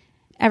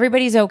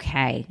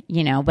okay,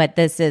 but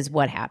this is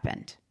what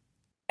happened.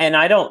 And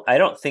I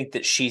don't think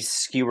that she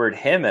skewered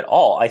him at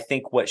all. I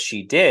think what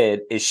she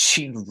did is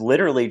she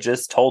literally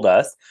just told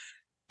us,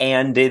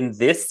 and in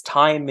this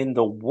time in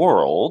the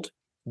world,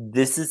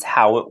 this is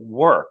how it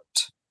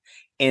worked.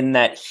 In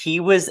that he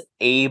was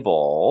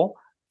able,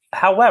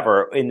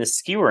 however, in the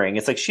skewering,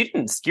 it's like she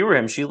didn't skewer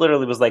him. She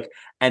literally was like,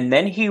 and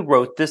then he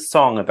wrote this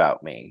song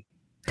about me.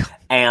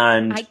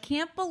 And I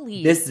can't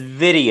believe this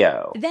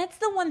video. That's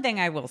the one thing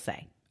I will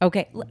say.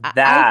 Okay.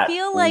 That I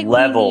feel like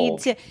level. We need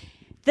to...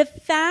 The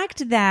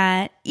fact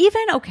that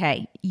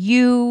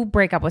you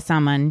break up with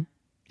someone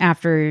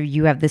after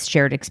you have this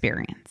shared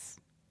experience.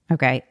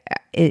 Okay.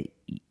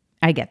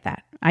 I get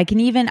that. I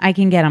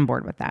can get on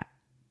board with that.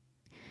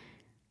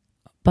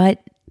 But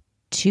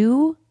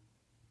to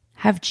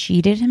have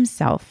cheated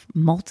himself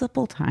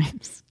multiple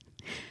times,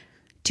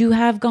 to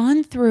have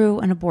gone through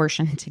an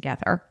abortion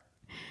together,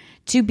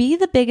 to be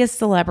the biggest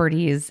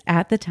celebrities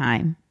at the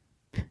time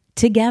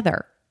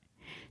together,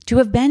 to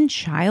have been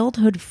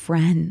childhood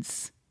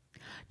friends,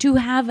 to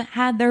have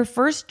had their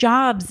first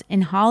jobs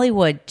in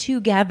Hollywood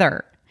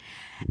together,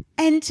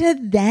 and to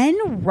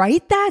then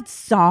write that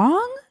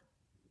song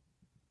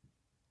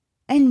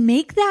and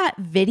make that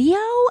video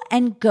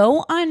and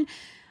go on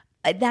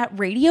that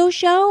radio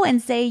show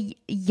and say,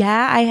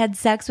 yeah, I had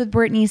sex with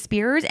Britney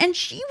Spears. And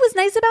she was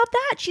nice about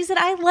that. She said,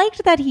 I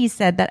liked that he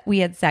said that we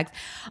had sex.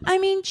 I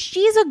mean,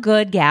 she's a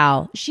good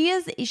gal. She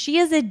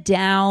is a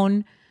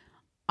down,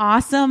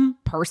 awesome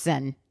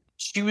person.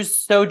 She was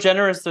so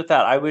generous with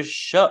that. I was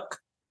shook.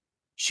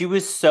 She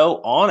was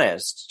so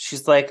honest.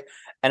 She's like,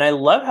 and I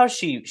love how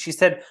she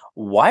said,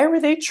 why were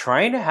they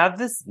trying to have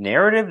this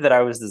narrative that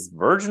I was this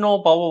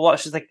virginal, blah, blah, blah.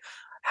 She's like,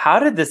 how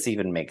did this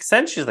even make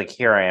sense? She's like,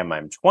 here I am,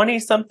 I'm 20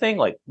 something.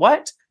 Like,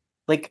 what?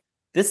 Like,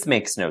 this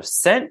makes no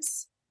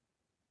sense.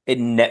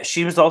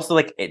 She was also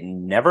like, it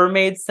never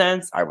made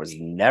sense. I was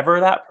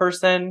never that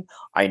person.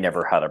 I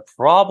never had a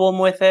problem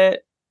with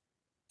it.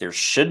 There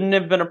shouldn't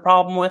have been a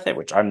problem with it,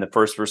 which I'm the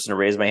first person to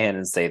raise my hand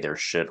and say there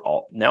should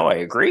all. No, I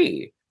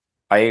agree.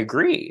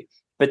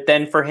 But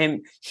then for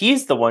him,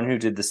 he's the one who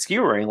did the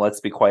skewering,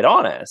 let's be quite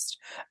honest.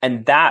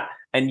 And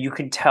you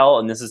can tell,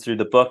 and this is through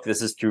the book,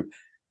 this is through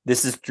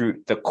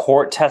the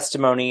court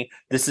testimony,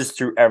 this is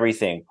through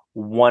everything.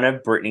 One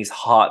of Britney's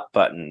hot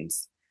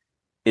buttons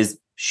is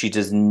she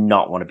does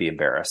not want to be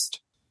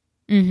embarrassed.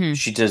 Mm-hmm.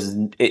 She does.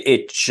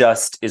 It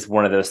just is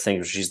one of those things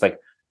where she's like,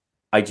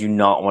 I do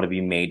not want to be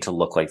made to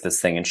look like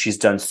this thing. And she's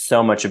done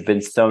so much, have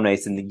been so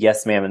nice, and the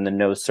yes ma'am and the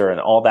no sir and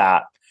all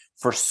that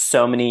for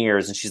so many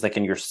years. And she's like,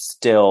 and you're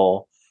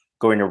still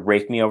going to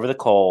rake me over the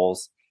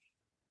coals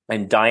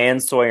and Diane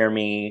Sawyer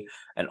me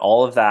and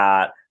all of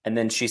that. And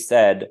then she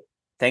said,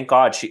 thank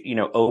God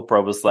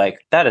Oprah was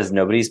like, that is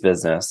nobody's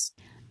business.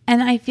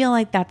 And I feel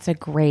like that's a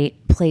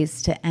great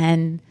place to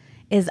end,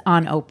 is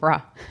on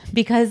Oprah,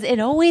 because it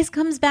always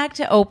comes back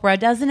to Oprah,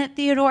 doesn't it,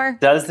 Theodore?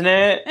 Doesn't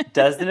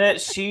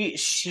it?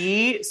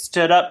 She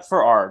stood up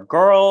for our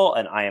girl,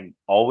 and I am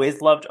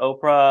always loved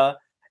Oprah,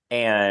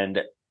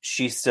 and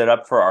she stood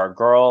up for our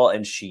girl,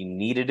 and she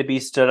needed to be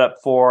stood up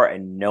for,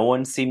 and no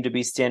one seemed to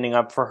be standing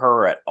up for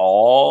her at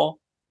all.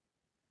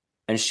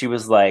 And she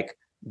was like,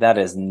 that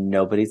is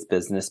nobody's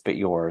business but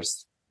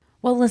yours.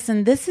 Well,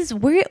 listen,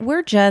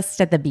 we're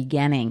just at the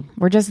beginning.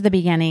 We're just at the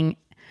beginning.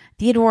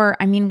 Theodore,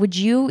 I mean, would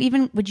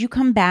you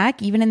come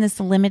back even in this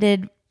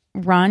limited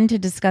run to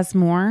discuss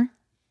more?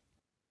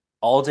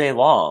 All day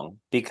long,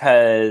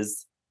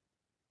 because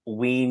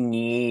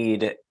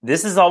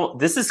this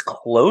is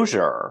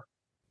closure.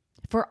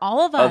 For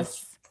all of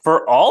us.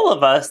 For all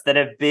of us that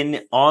have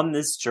been on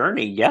this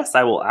journey. Yes,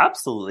 I will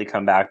absolutely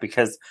come back,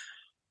 because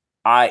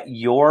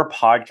your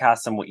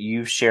podcast and what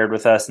you've shared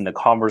with us and the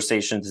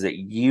conversations that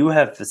you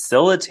have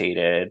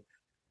facilitated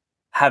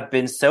have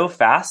been so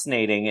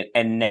fascinating.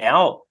 And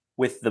now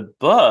with the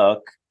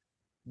book,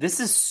 this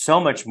is so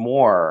much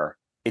more.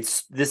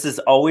 This has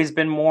always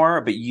been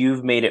more, but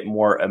you've made it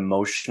more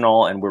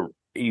emotional, and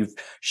you've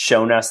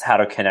shown us how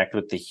to connect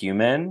with the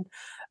human.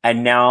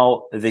 And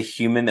now the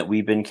human that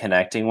we've been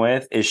connecting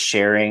with is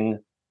sharing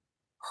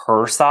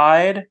her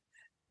side,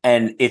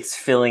 and it's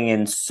filling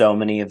in so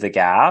many of the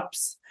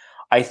gaps.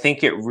 I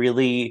think it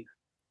really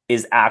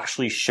is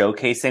actually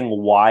showcasing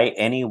why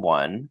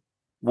anyone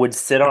would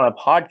sit on a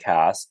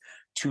podcast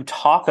to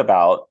talk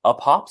about a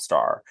pop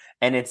star.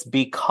 And it's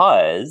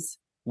because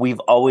we've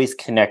always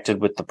connected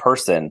with the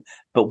person,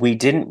 but we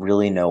didn't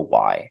really know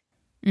why.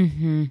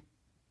 Mm-hmm.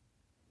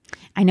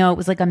 I know it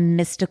was like a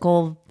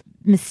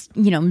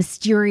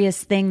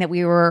mysterious thing that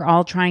we were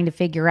all trying to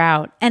figure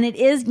out. And it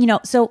is,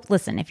 so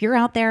listen, if you're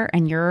out there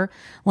and you're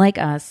like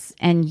us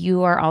and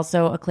you are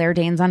also a Claire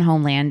Danes on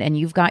Homeland and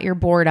you've got your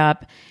board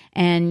up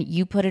and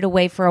you put it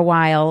away for a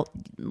while,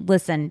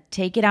 listen,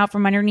 take it out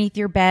from underneath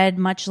your bed,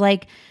 much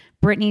like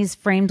Britney's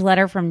framed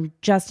letter from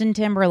Justin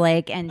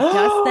Timberlake, and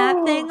dust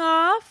that thing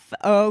off.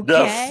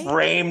 Okay. The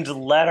framed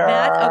letter.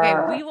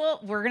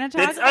 We're going to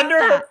talk it's about under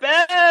that.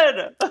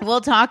 the bed.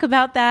 We'll talk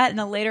about that in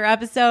a later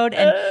episode,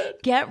 and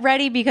get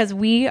ready because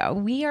we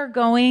are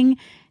going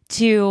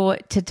to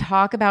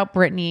talk about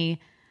Britney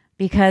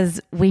because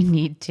we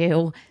need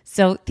to.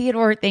 So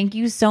Theodore, thank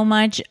you so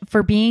much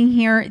for being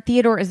here.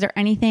 Theodore, is there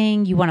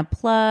anything you want to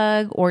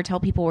plug or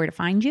tell people where to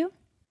find you?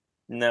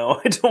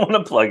 No, I don't want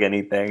to plug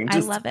anything. I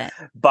love it.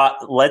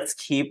 But let's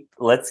keep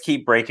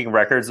breaking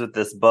records with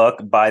this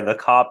book. Buy the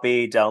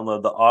copy,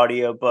 download the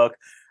audiobook.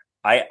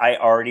 I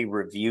already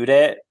reviewed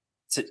it.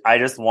 I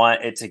just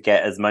want it to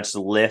get as much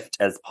lift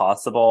as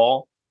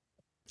possible.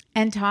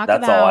 And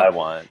that's all I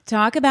want.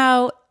 Talk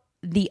about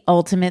the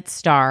ultimate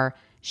star.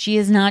 She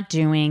is not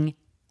doing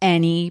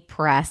any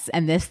press,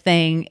 and this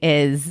thing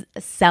is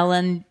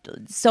selling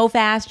so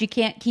fast you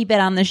can't keep it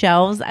on the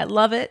shelves. I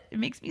love it. It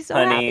makes me so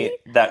happy.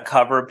 That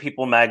cover of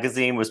People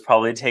magazine was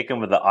probably taken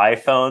with an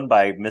iPhone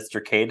by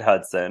Mr. Cade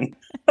Hudson.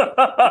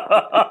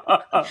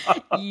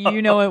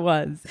 You know it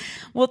was.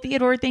 Well,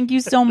 Theodore, thank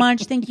you so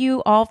much. Thank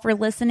you all for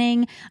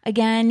listening.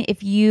 Again,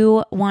 if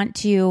you want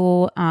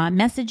to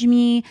message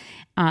me,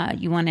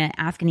 you want to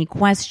ask any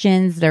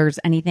questions, there's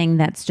anything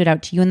that stood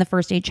out to you in the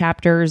first 8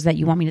 chapters that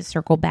you want me to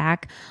circle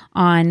back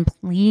on,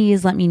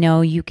 please let me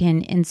know. You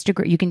can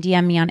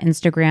DM me on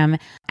Instagram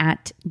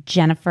at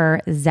Jennifer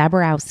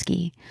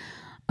Zaborowski.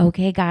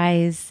 Okay,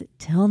 guys,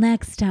 till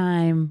next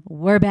time,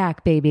 we're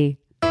back, baby.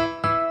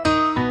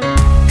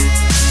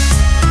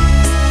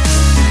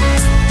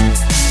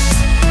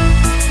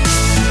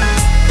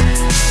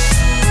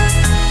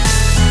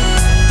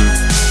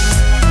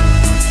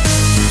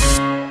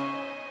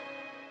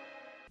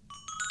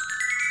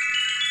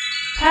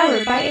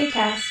 Powered by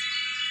Acast.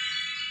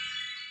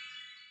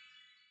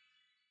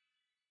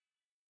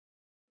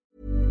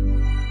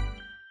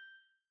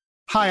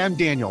 Hi, I'm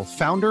Daniel,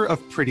 founder of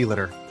Pretty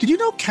Litter. Did you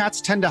know cats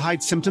tend to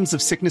hide symptoms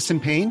of sickness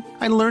and pain?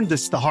 I learned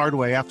this the hard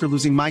way after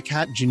losing my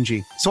cat,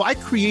 Gingy. So I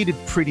created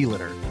Pretty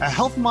Litter, a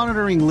health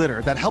monitoring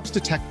litter that helps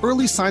detect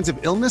early signs of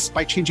illness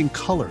by changing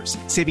colors,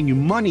 saving you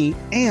money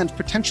and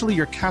potentially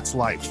your cat's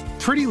life.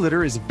 Pretty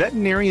Litter is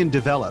veterinarian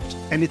developed,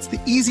 and it's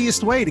the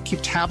easiest way to keep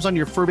tabs on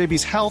your fur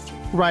baby's health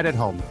right at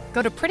home.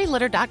 Go to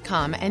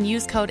prettylitter.com and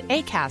use code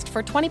ACAST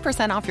for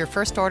 20% off your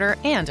first order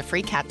and a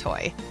free cat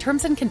toy.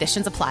 Terms and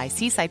conditions apply.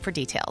 See site for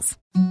details.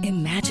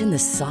 Imagine the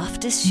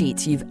softest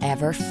sheets you've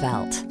ever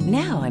felt.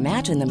 Now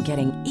imagine them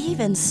getting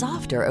even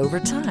softer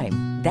over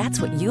time.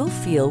 That's what you'll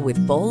feel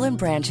with Boll &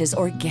 Branch's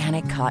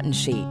organic cotton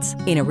sheets.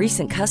 In a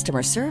recent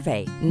customer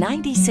survey,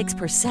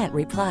 96%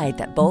 replied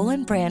that Boll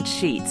 & Branch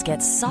sheets get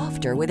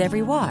softer with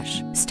every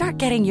wash. Start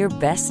getting your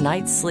best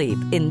night's sleep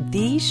in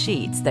these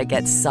sheets that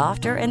get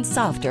softer and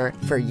softer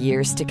for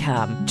years to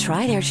come.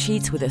 Try their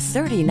sheets with a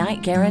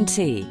 30-night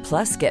guarantee.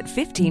 Plus, get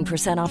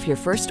 15% off your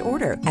first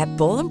order at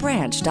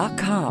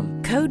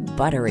bollandbranch.com. Code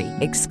BUTTERY.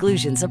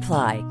 Exclusions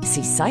apply.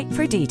 See site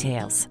for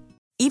details.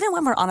 Even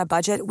when we're on a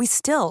budget, we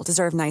still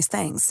deserve nice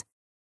things.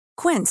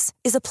 Quince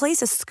is a place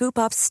to scoop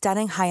up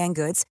stunning high-end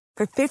goods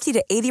for 50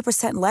 to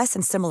 80% less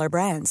than similar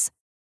brands.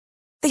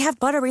 They have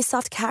buttery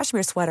soft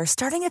cashmere sweaters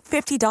starting at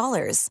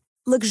 $50,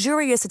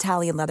 luxurious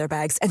Italian leather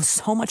bags, and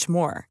so much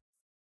more.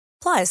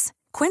 Plus,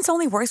 Quince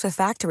only works with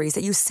factories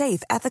that use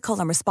safe, ethical,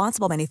 and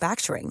responsible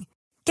manufacturing.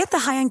 Get the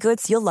high-end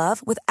goods you'll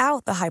love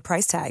without the high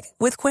price tag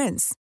with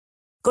Quince.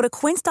 Go to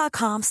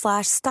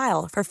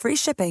quince.com/style for free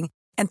shipping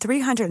and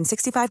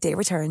 365-day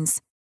returns.